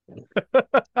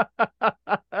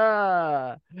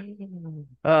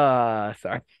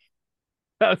 Sorry.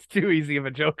 That was too easy of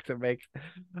a joke to make.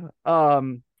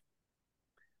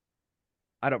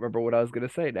 I don't remember what I was gonna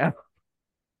say now.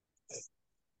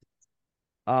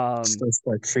 Oh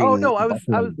no, I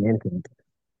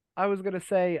was gonna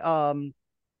say,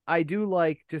 I do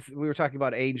like, just we were talking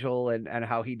about Angel and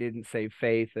how he didn't save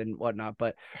Faith and whatnot,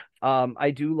 but I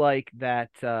do like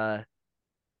that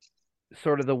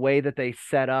sort of the way that they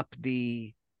set up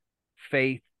the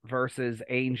Faith versus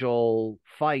Angel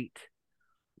fight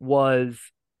was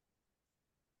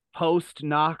Post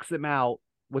knocks him out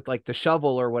with like the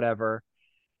shovel or whatever,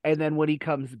 and then when he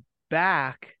comes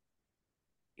back,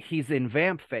 he's in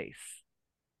vamp face.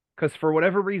 Because for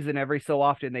whatever reason, every so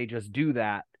often they just do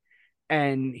that.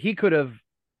 And he could have,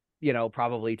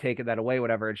 probably taken that away,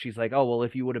 whatever. And she's like, "Oh, well,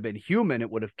 if you would have been human, it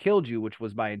would have killed you, which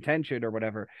was my intention," or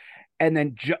whatever. And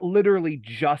then literally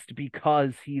just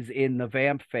because he's in the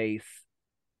vamp face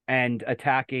and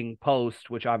attacking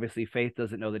Post, which obviously Faith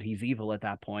doesn't know that he's evil at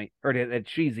that point, or that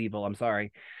she's evil, I'm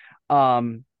sorry. I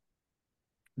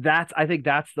think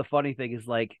that's the funny thing is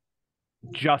like,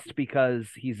 just because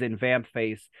he's in Vamp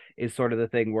Face is sort of the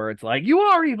thing where it's like, you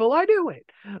are evil, I knew it.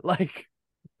 Like,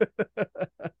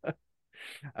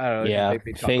 I don't know. Yeah,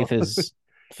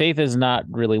 Faith is not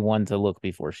really one to look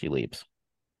before she leaps.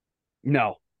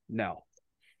 No.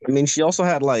 I mean, she also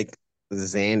had like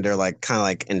Xander, like kind of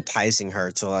like enticing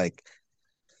her to like,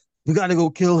 we got to go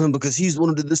kill him because he's the one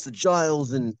who did this to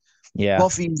Giles, and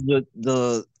Buffy's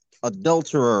the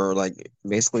adulterer. Like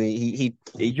basically, he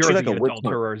you're treated the like a witch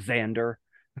adulterer, Xander.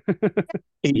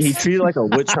 He treated like a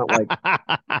witch hunt, like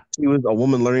she was a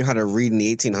woman learning how to read in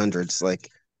the 1800s.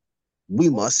 Like, we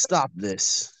must stop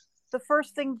this. The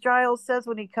first thing Giles says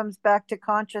when he comes back to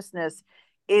consciousness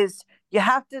is, "You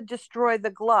have to destroy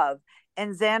the glove."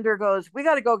 And Xander goes, "We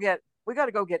got to go get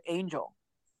Angel."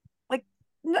 Like,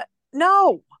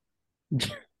 no,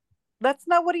 that's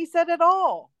not what he said at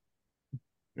all.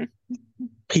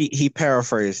 He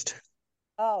paraphrased.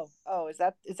 Oh, is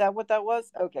that what that was?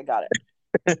 Okay, got it.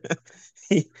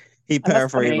 he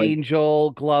paraphrased.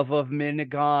 Angel, Glove of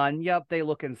Minigon. Yep, they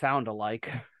look and sound alike.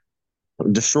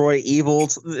 Destroy evil.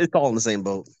 It's all in the same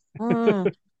boat.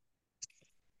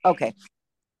 Okay.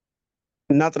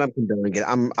 Not that I'm condoning it.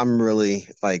 I'm really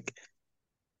like,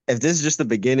 if this is just the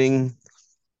beginning,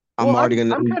 I'm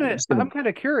kind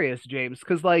of curious, James,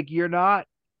 because like you're not.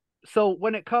 So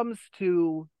when it comes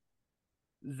to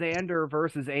Xander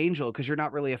versus Angel, because you're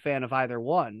not really a fan of either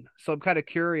one, so I'm kind of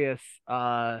curious.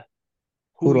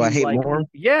 Who do I hate more?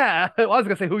 Yeah, I was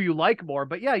gonna say who you like more,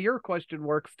 but yeah, your question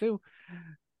works too.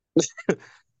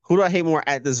 Who do I hate more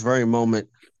at this very moment?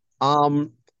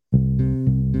 When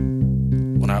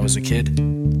I was a kid,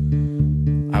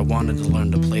 I wanted to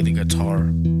learn to play the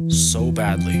guitar so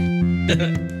badly.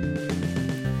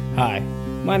 Hi,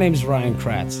 my name is Ryan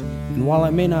Kratz, and while I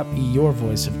may not be your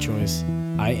voice of choice,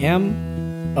 I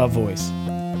am a voice.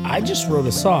 I just wrote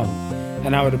a song,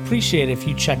 and I would appreciate it if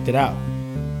you checked it out.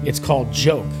 It's called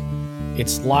Joke.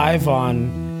 It's live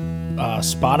on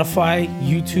Spotify,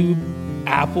 YouTube,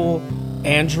 Apple,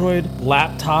 Android,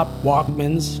 laptop,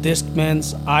 Walkmans,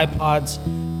 Discmans, iPods,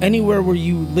 anywhere where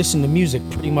you listen to music,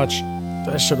 pretty much.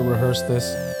 I should have rehearsed this.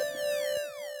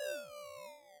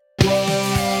 I'm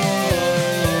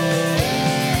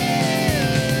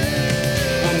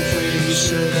pretty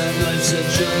sure that life's a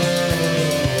joke.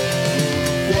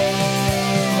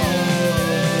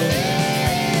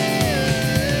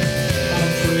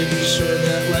 I'm pretty sure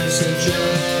that life's a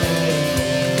joke.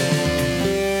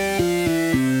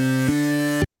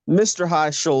 Mr.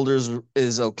 High Shoulders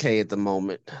is okay at the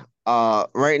moment.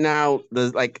 Right now,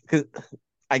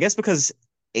 I guess because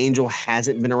Angel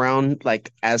hasn't been around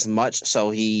like as much,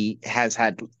 so he has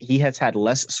had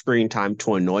less screen time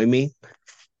to annoy me.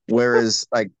 Whereas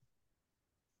like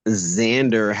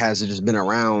Xander has just been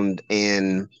around,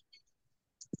 and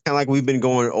kind of like we've been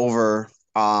going over,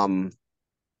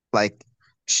 like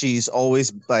she's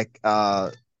always like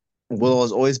Willow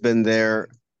has always been there,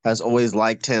 has always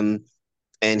liked him,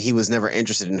 and he was never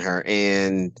interested in her.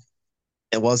 And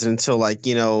it wasn't until like,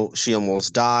 she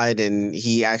almost died and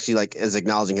he actually like is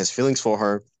acknowledging his feelings for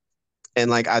her.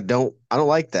 And like I don't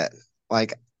like that.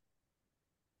 Like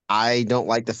I don't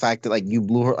like the fact that like you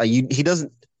blew her, like he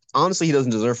doesn't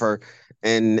deserve her.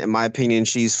 And in my opinion,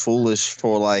 she's foolish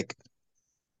for like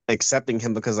accepting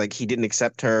him, because like he didn't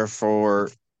accept her for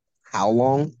how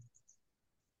long?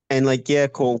 And like, yeah,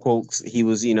 quote unquote, he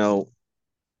was, we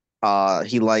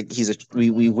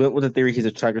went with the theory he's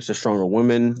attracted to stronger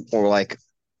women, or like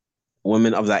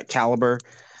women of that caliber,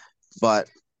 but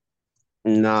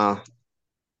nah.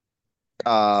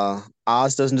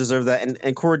 Oz doesn't deserve that.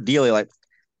 And Cordelia, like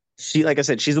I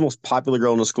said, she's the most popular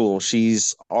girl in the school.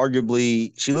 She's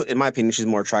arguably, in my opinion, she's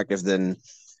more attractive than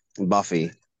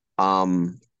Buffy.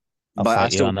 I'll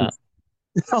fight you on that.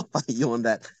 I'll fight you on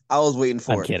that. I was waiting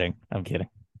for it. I'm kidding.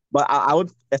 But I would,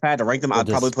 if I had to rank them, I'd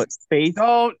probably put Faith.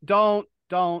 Don't.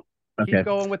 Okay. Keep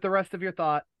going with the rest of your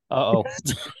thought. Uh-oh.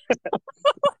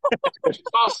 She's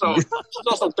also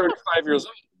 35 years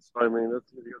old. So I mean,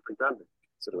 that's you got to take that into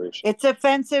consideration. It's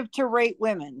offensive to rate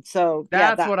women, so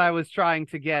that's what I was trying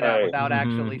to get at without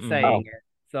actually saying it.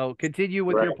 So continue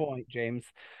with your point, James.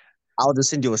 I'll just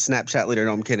send you a Snapchat later.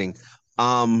 No, I'm kidding.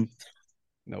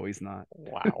 No, he's not.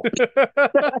 Wow.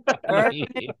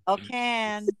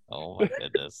 Can. Oh my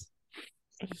goodness.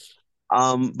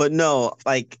 But no,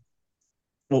 like,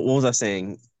 what was I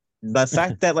saying? The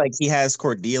fact that like he has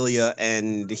Cordelia,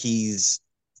 and he's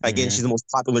again, she's the most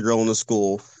popular girl in the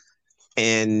school,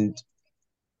 and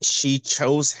she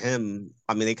chose him.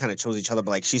 I mean, they kind of chose each other, but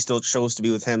like she still chose to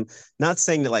be with him. Not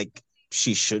saying that like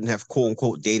she shouldn't have quote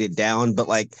unquote dated down, but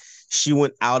like she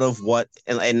went out of what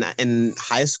in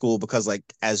high school, because like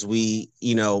as we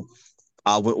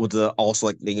with the also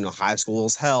like the, high school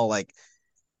as hell, like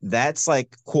that's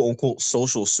like quote unquote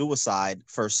social suicide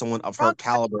for someone of her Drunk by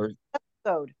caliber. the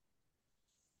episode.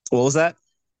 What was that?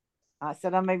 I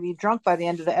said I may be drunk by the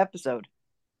end of the episode.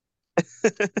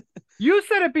 You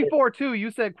said it before too.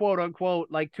 You said quote unquote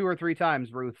like 2 or 3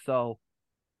 times, Ruth. So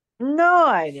No,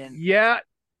 I didn't. yeah,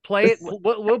 play it.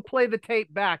 We'll play the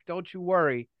tape back. Don't you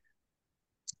worry.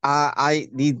 I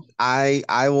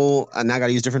will, and I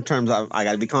gotta use different terms. I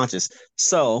gotta be conscious.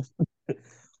 So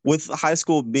with high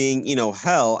school being,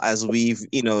 hell, as we've,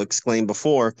 explained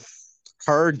before,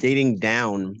 her dating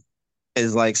down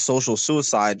is like social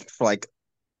suicide for like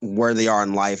where they are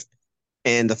in life.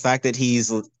 And the fact that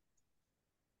he's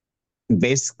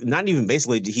not even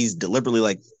basically, he's deliberately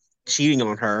like cheating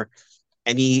on her,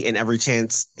 and every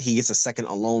chance he gets a second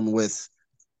alone with,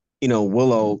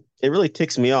 Willow, it really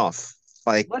ticks me off.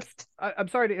 Like, I'm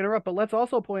sorry to interrupt, but let's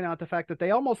also point out the fact that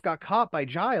they almost got caught by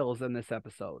Giles in this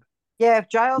episode. Yeah, if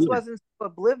Giles wasn't so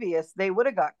oblivious, they would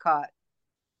have got caught.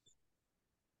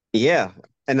 yeah,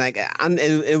 and like,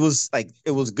 it was like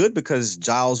it was good because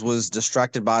Giles was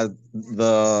distracted by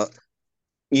the,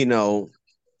 you know,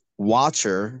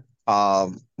 watcher,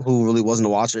 who really wasn't a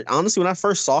watcher. Honestly, when I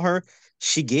first saw her,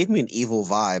 she gave me an evil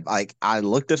vibe. Like I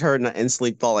looked at her and I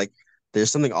instantly thought like,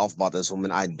 there's something off about this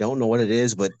woman. I don't know what it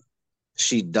is, but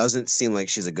she doesn't seem like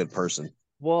she's a good person.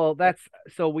 Well, that's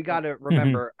so we got to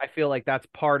remember. I feel like that's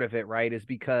part of it, right? Is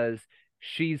because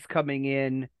she's coming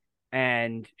in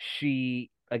and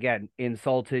she again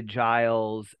insulted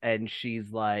Giles, and she's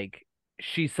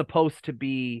supposed to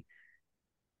be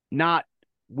not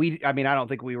I mean, I don't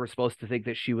think we were supposed to think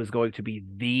that she was going to be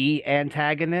the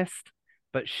antagonist,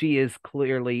 but she is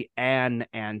clearly an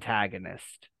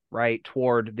antagonist, right,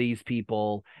 toward these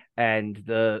people and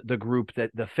the group,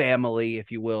 that the family,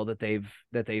 if you will, that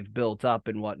they've built up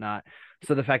and whatnot.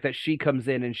 So the fact that she comes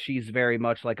in and she's very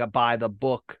much like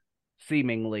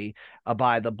seemingly a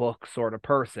by the book sort of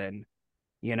person,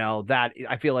 that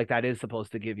I feel like that is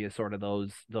supposed to give you sort of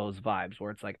those vibes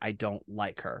where it's like, I don't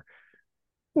like her.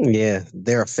 Yeah,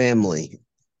 they're a family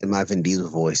in my Vin Diesel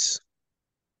voice.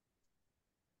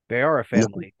 They are a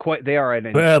family. They are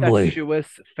an Family. incestuous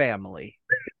family.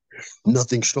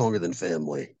 Nothing stronger than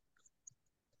family.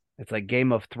 It's like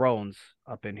Game of Thrones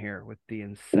up in here with the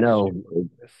incestuous. No,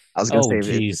 I was gonna say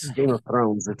geez. it's Game of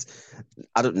Thrones.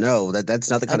 I don't know, that's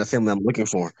not the kind of family I'm looking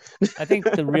for. I think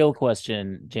the real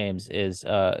question, James, is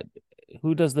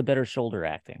who does the better shoulder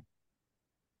acting?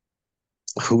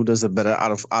 Who does it better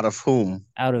out of whom?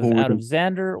 Out of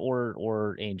Xander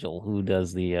or Angel? Who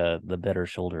does the better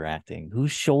shoulder acting?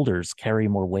 Whose shoulders carry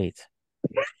more weight?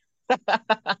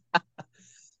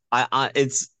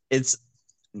 It's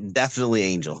definitely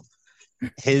Angel.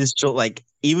 His show, like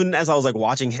even as I was like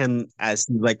watching him as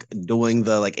he's like doing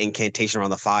the like incantation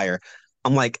around the fire,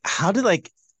 I'm like, how did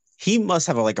like he must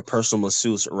have like a personal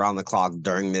masseuse around the clock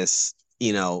during this,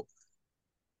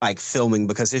 like filming,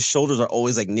 because his shoulders are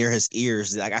always like near his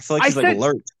ears. Like I feel like he's like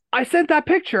alert. I sent that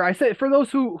picture. I said, for those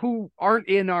who aren't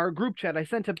in our group chat, I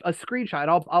sent a screenshot.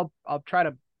 I'll try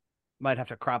to, might have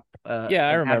to crop yeah,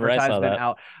 I remember I saw that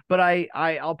out, but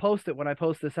I'll post it when I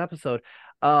post this episode,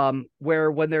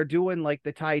 where when they're doing like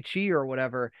the Tai Chi or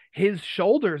whatever, his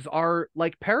shoulders are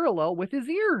like parallel with his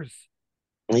ears.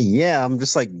 Yeah, I'm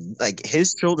just like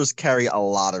his shoulders carry a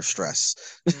lot of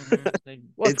stress.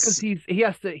 Well, it's because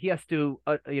he has to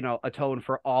atone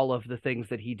for all of the things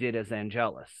that he did as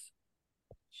Angelus.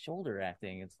 Shoulder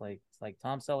acting, it's like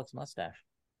Tom Selleck's mustache.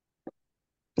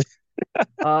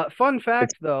 Fun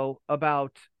fact though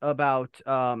about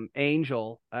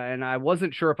Angel, and I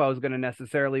wasn't sure if I was going to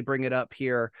necessarily bring it up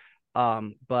here,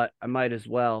 but I might as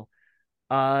well.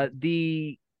 What's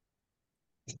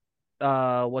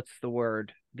the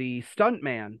word? The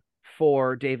stuntman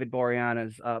for David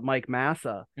Boreanaz's Mike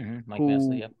Massa,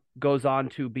 goes on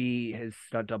to be his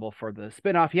stunt double for the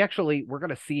spinoff. We're going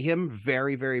to see him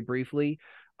very, very briefly,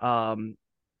 quite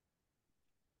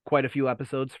a few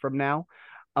episodes from now.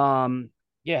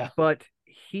 But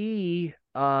he,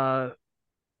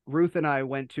 Ruth and I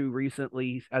went to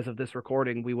recently, as of this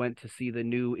recording, we went to see the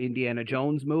new Indiana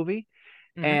Jones movie.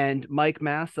 And Mike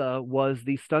Massa was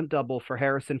the stunt double for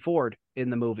Harrison Ford in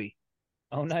the movie.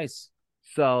 Oh, nice.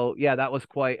 So yeah, that was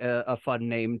quite a fun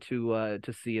name to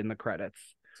see in the credits.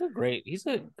 He's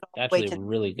actually a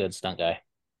really good stunt guy,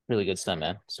 really good stunt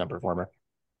man, stunt performer.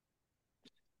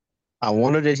 I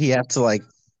wonder, did he have to like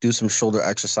do some shoulder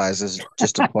exercises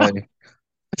just to play?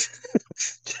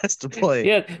 Just to play.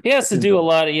 Yeah, he has to do a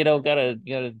lot of,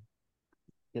 gotta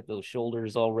get those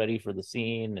shoulders all ready for the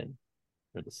scene, and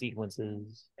for the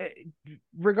sequences.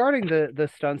 Regarding the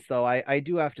stunts, though, I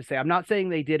do have to say, I'm not saying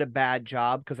they did a bad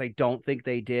job, because I don't think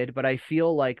they did, but I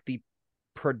feel like the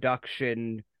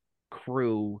production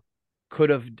crew could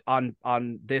have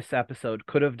on this episode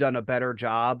could have done a better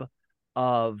job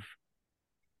of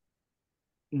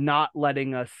not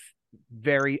letting us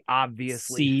very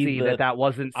obviously see the that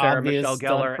wasn't Sarah Michelle obvious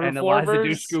stunt Gellar and Eliza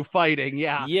performers? Dushku fighting.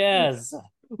 Yeah. Yes.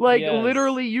 Like Yes.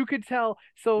 literally you could tell.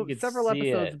 So You could several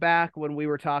see episodes it. back when we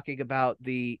were talking about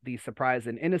the Surprise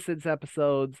and Innocence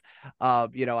episodes,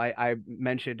 I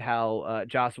mentioned how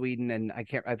Joss Whedon and I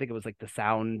think it was like the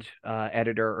sound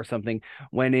editor or something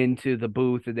went into the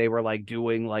booth and they were like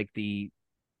doing like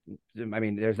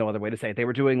there's no other way to say it. They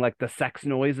were doing like the sex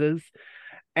noises.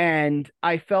 And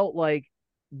I felt like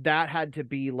that had to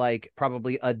be like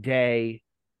probably a day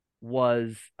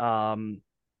was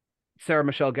Sarah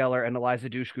Michelle Gellar and Eliza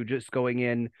Dushku just going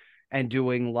in and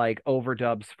doing like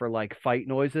overdubs for like fight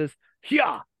noises.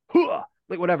 Yeah,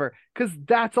 like whatever. Because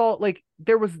that's all, like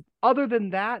there was, other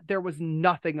than that, there was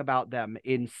nothing about them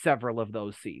in several of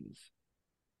those scenes.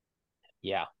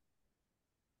 Yeah.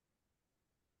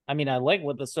 I mean, I like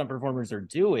what the stunt performers are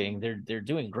doing. They're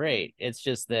doing great. It's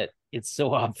just that it's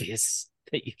so obvious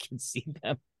that you can see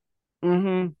them.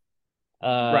 Mm-hmm.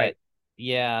 Right.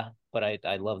 Yeah, but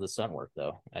I love the stunt work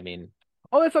though. I mean,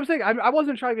 oh, that's what I'm saying. I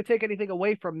wasn't trying to take anything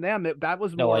away from them. That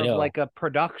was No, more I of know. like a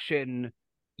production.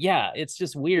 yeah, it's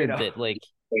just weird know. that like,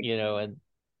 and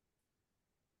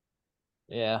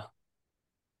yeah,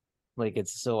 like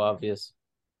it's so obvious.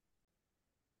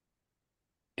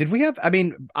 Did we have? I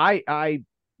mean, I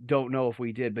don't know if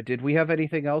we did, but did we have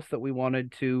anything else that we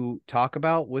wanted to talk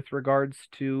about with regards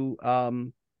to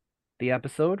the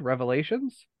episode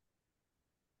Revelations?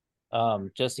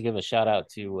 Just to give a shout out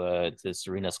to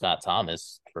Serena Scott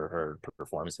Thomas for her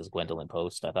performance as Gwendolyn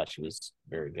Post. I thought she was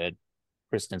very good.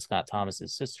 Kristen Scott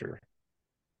Thomas's sister,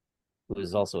 who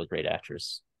is also a great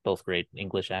actress, both great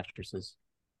English actresses.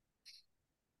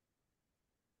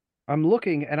 I'm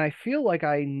looking and I feel like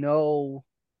I know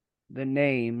the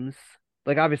names.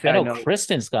 Like obviously I I know know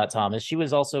Kristen Scott Thomas. She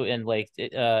was also in like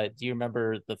do you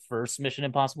remember the first Mission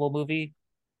Impossible movie?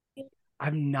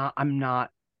 I'm not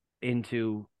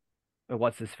into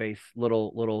what's his face,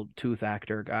 little tooth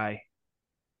actor guy.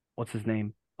 What's his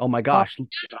name? Oh my gosh.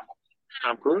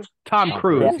 Tom Cruise. Tom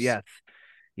Cruise, Cruise? yes.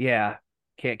 Yeah.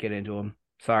 Can't get into him.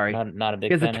 Sorry. Not a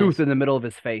big He has a fan. tooth in the middle of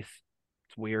his face.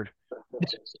 It's weird.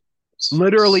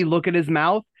 Literally look at his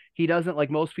mouth. He doesn't,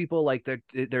 like most people, like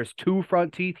there's two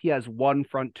front teeth. He has one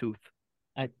front tooth.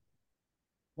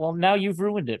 Well, now you've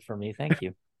ruined it for me. Thank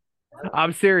you.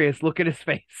 I'm serious. Look at his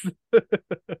face.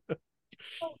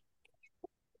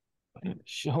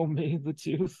 Show me the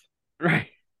tooth. Right.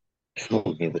 Show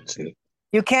me the two.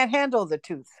 You can't handle the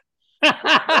tooth.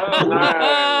 Come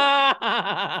on.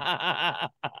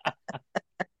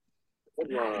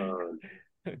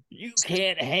 You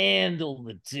can't handle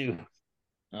the tooth.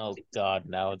 Oh God,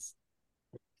 now it's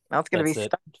Now it's going to be that's it.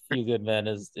 stuck. Few Good Men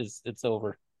is it's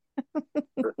over.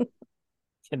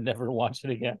 Can never watch it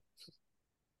again.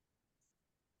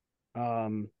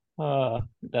 No,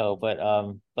 but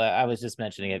I was just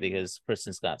mentioning it because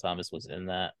Kristen Scott Thomas was in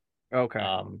that. Okay.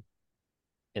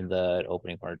 In the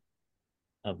opening part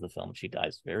of the film. She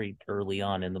dies very early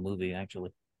on in the movie,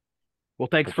 actually. Well,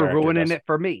 thanks The for character ruining does. it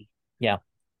for me. Yeah.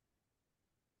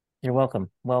 You're welcome.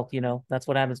 Well, that's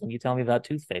what happens when you tell me about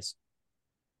Toothface.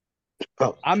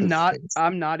 Oh, I'm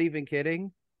not even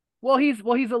kidding. Well, he's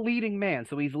a leading man,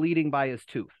 so he's leading by his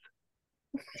tooth.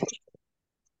 May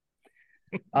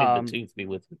the tooth be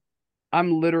with you.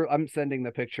 I'm sending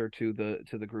the picture to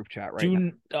the group chat right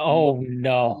now. Oh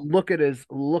no. Look at his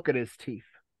teeth.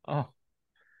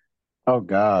 Oh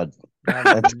God.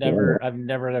 I'm never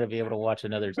gonna be able to watch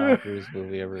another Tom Cruise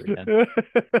movie ever again.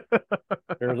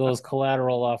 There goes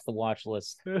Collateral off the watch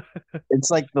list.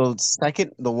 It's like the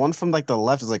one from like the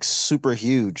left is like super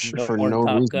huge for More no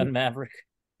Top reason. Gun Maverick.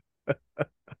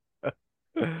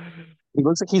 He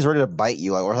looks like he's ready to bite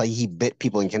you, or like he bit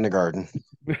people in kindergarten.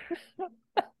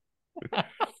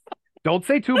 Don't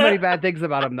say too many bad things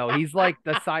about him, though. He's like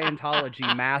the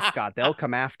Scientology mascot. They'll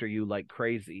come after you like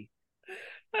crazy.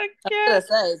 I was gonna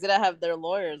say, he's gonna have their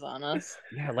lawyers on us.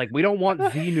 Yeah, like we don't want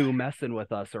Xenu messing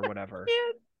with us or whatever.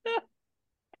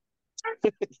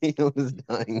 He was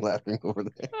dying laughing over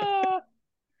there.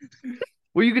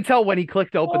 Well, you could tell when he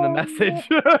clicked open the message.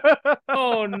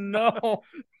 Oh no.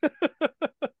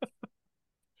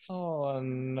 Oh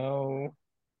no.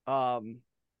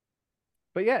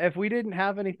 But yeah, if we didn't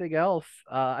have anything else,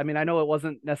 I mean, I know it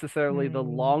wasn't necessarily the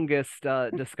longest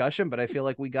discussion, but I feel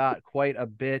like we got quite a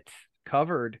bit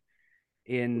covered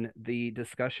in the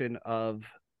discussion of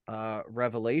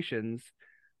Revelations.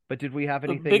 But did we have The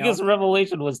anything biggest else?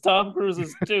 revelation was Tom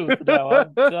Cruise's tooth. No,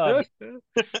 I'm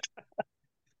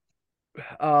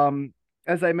done.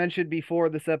 As I mentioned before,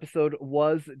 this episode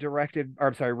was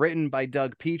written by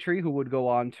Doug Petrie, who would go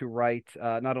on to write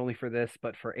not only for this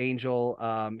but for Angel.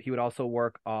 He would also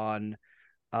work on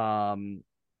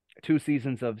 2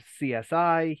 seasons of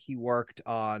CSI. He worked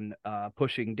on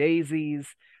Pushing Daisies.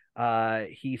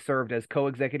 He served as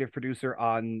co-executive producer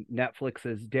on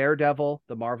Netflix's Daredevil,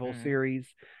 the Marvel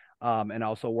series, and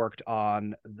also worked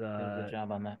on Did a good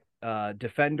job on that.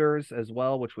 Defenders as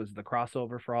well, which was the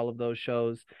crossover for all of those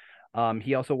shows.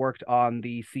 He also worked on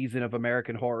the season of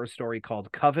American Horror Story called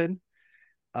Coven,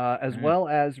 as well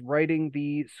as writing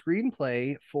the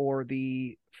screenplay for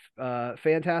the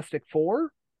Fantastic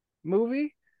Four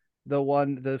movie,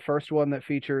 the first one that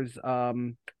features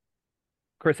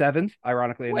Chris Evans,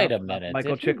 ironically enough. Wait a minute,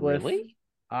 Michael did he Chiklis. really?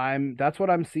 That's what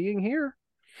I'm seeing here.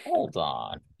 Hold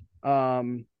on.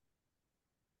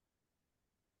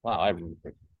 Wow, I did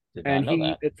not And know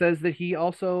that. it says that he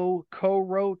also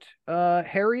co-wrote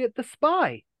Harriet the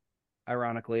Spy,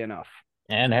 ironically enough.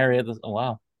 And Harriet the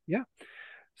wow. Yeah.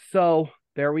 So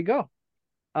there we go.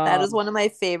 That is one of my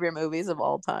favorite movies of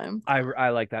all time. I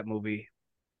like that movie.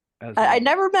 I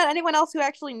never met anyone else who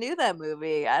actually knew that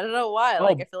movie. I don't know why.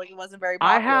 Like, I feel like it wasn't very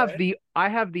popular. I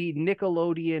have the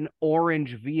Nickelodeon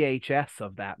orange VHS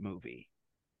of that movie.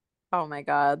 Oh my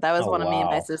god, that was one of me and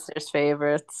my sister's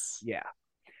favorites. Yeah.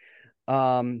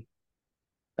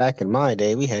 Back in my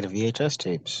day, we had VHS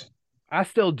tapes. I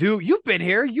still do. You've been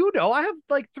here. You know, I have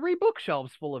like 3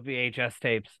 bookshelves full of VHS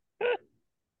tapes.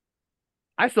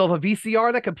 I still have a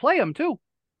VCR that can play them too.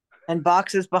 And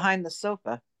boxes behind the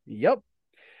sofa. Yep.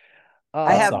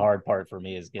 That's the hard part for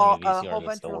me is getting a VCR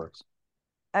that still works.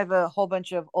 I have a whole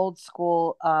bunch of old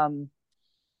school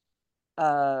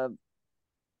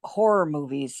horror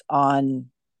movies on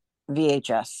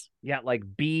VHS. Yeah, like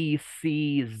B,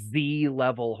 C, Z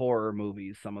level horror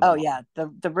movies. Some of them. Oh yeah,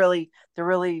 the really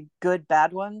good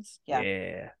bad ones. Yeah.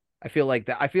 Yeah. I feel like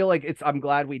that. I feel like I'm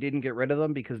glad we didn't get rid of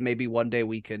them, because maybe one day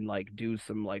we can like do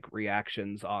some like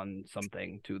reactions on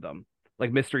something to them,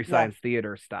 like Mystery Science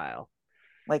Theater style.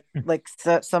 Like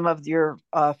some of your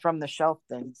from the shelf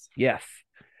things. Yes.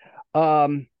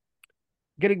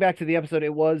 Getting back to the episode,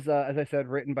 it was, as I said,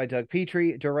 written by Doug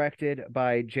Petrie, directed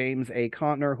by James A.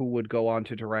 Contner, who would go on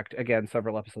to direct, again,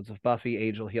 several episodes of Buffy,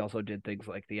 Angel. He also did things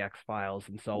like The X-Files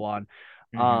and so on.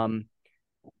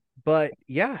 But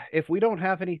yeah, if we don't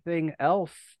have anything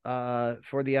else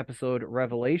for the episode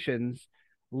Revelations,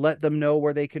 let them know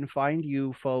where they can find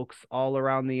you folks all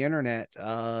around the internet.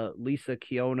 Lisa,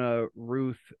 Kiona,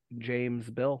 Ruth, James,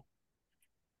 Bill.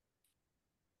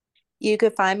 You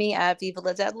could find me at Viva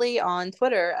La Deadly on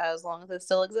Twitter, as long as it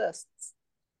still exists.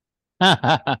 You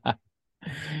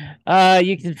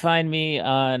can find me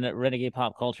on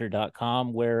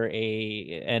renegadepopculture.com,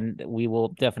 and we will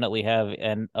definitely have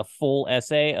a full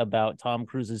essay about Tom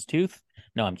Cruise's tooth.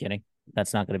 No, I'm kidding.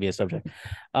 That's not going to be a subject.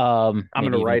 I'm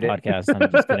going to write podcast.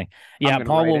 I'm just kidding. Yeah,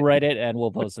 Paul will write it and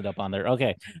we'll post it up on there.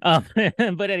 Okay.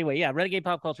 But anyway, yeah,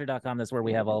 renegadepopculture.com. That's where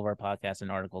we have all of our podcasts and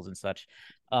articles and such.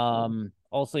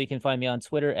 Also, you can find me on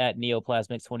Twitter at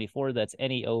Neoplasmics24. That's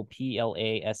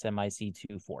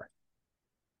NEOPLASMIC24.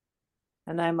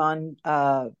 And I'm on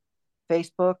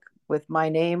Facebook with my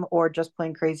name or just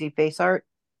plain crazy face art.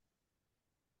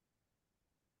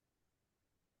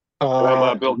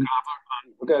 I'm Bill Copper.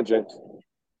 Go ahead, James.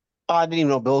 Oh, I didn't even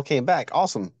know Bill came back.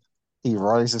 Awesome. He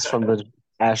rises from the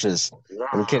ashes.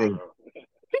 I'm kidding.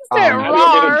 I had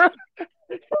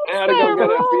to go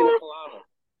get a pina colada.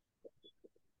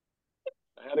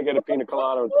 I had to get a pina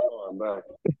colada at the bar. I'm back.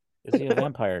 Is he a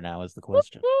vampire now is the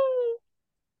question.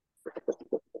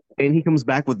 And he comes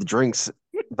back with drinks,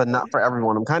 but not for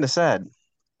everyone. I'm kind of sad.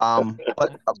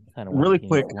 But really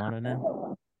quick,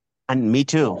 and me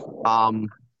too.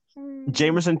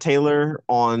 Jamerson Taylor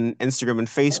on Instagram and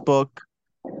Facebook.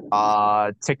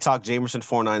 TikTok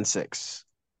Jamerson496.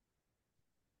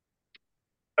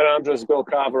 And I'm just Bill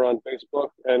Carver on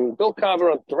Facebook and Bill Carver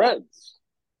on Threads.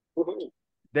 Woo-hoo.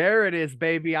 There it is,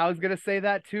 baby. I was going to say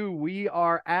that too. We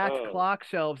are at Clock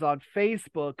Shelves on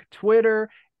Facebook, Twitter,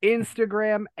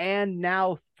 Instagram, and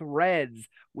now Threads.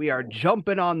 We are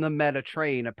jumping on the meta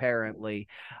train, apparently.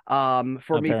 Me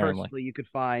personally, you could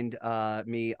find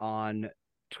me on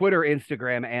Twitter,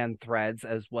 Instagram, and Threads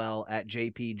as well at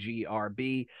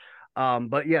JPGRB.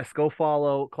 But yes, go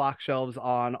follow Clock Shelves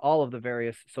on all of the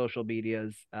various social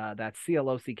medias. That's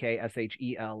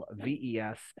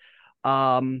CLOCKSHELVES.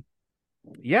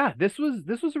 Yeah, this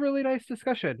was a really nice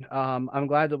discussion. I'm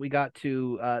glad that we got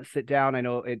to sit down. I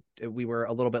know we were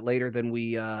a little bit later than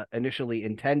we initially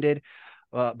intended,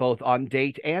 both on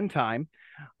date and time.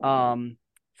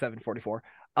 7:44.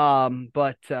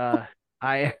 But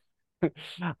I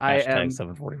I am Hashtag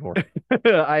 744.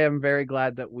 I am very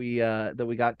glad that we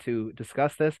got to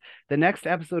discuss this. The next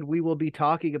episode we will be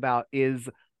talking about is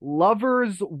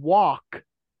Lover's Walk.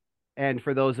 And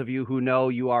for those of you who know,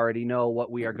 you already know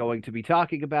what we are going to be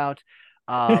talking about.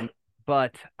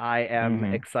 But I am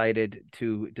excited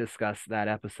to discuss that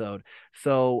episode.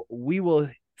 So we will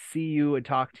see you and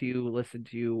talk to you, listen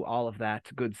to you, all of that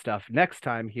good stuff next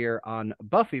time here on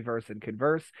Buffyverse and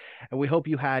Converse. And we hope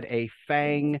you had a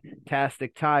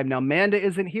fantastic time. Now, Manda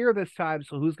isn't here this time,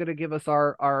 so who's going to give us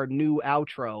our new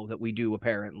outro that we do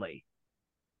apparently?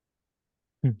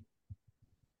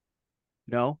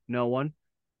 No one.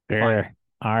 There.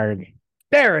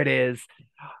 There it is.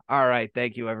 All right.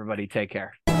 Thank you, everybody. Take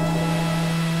care.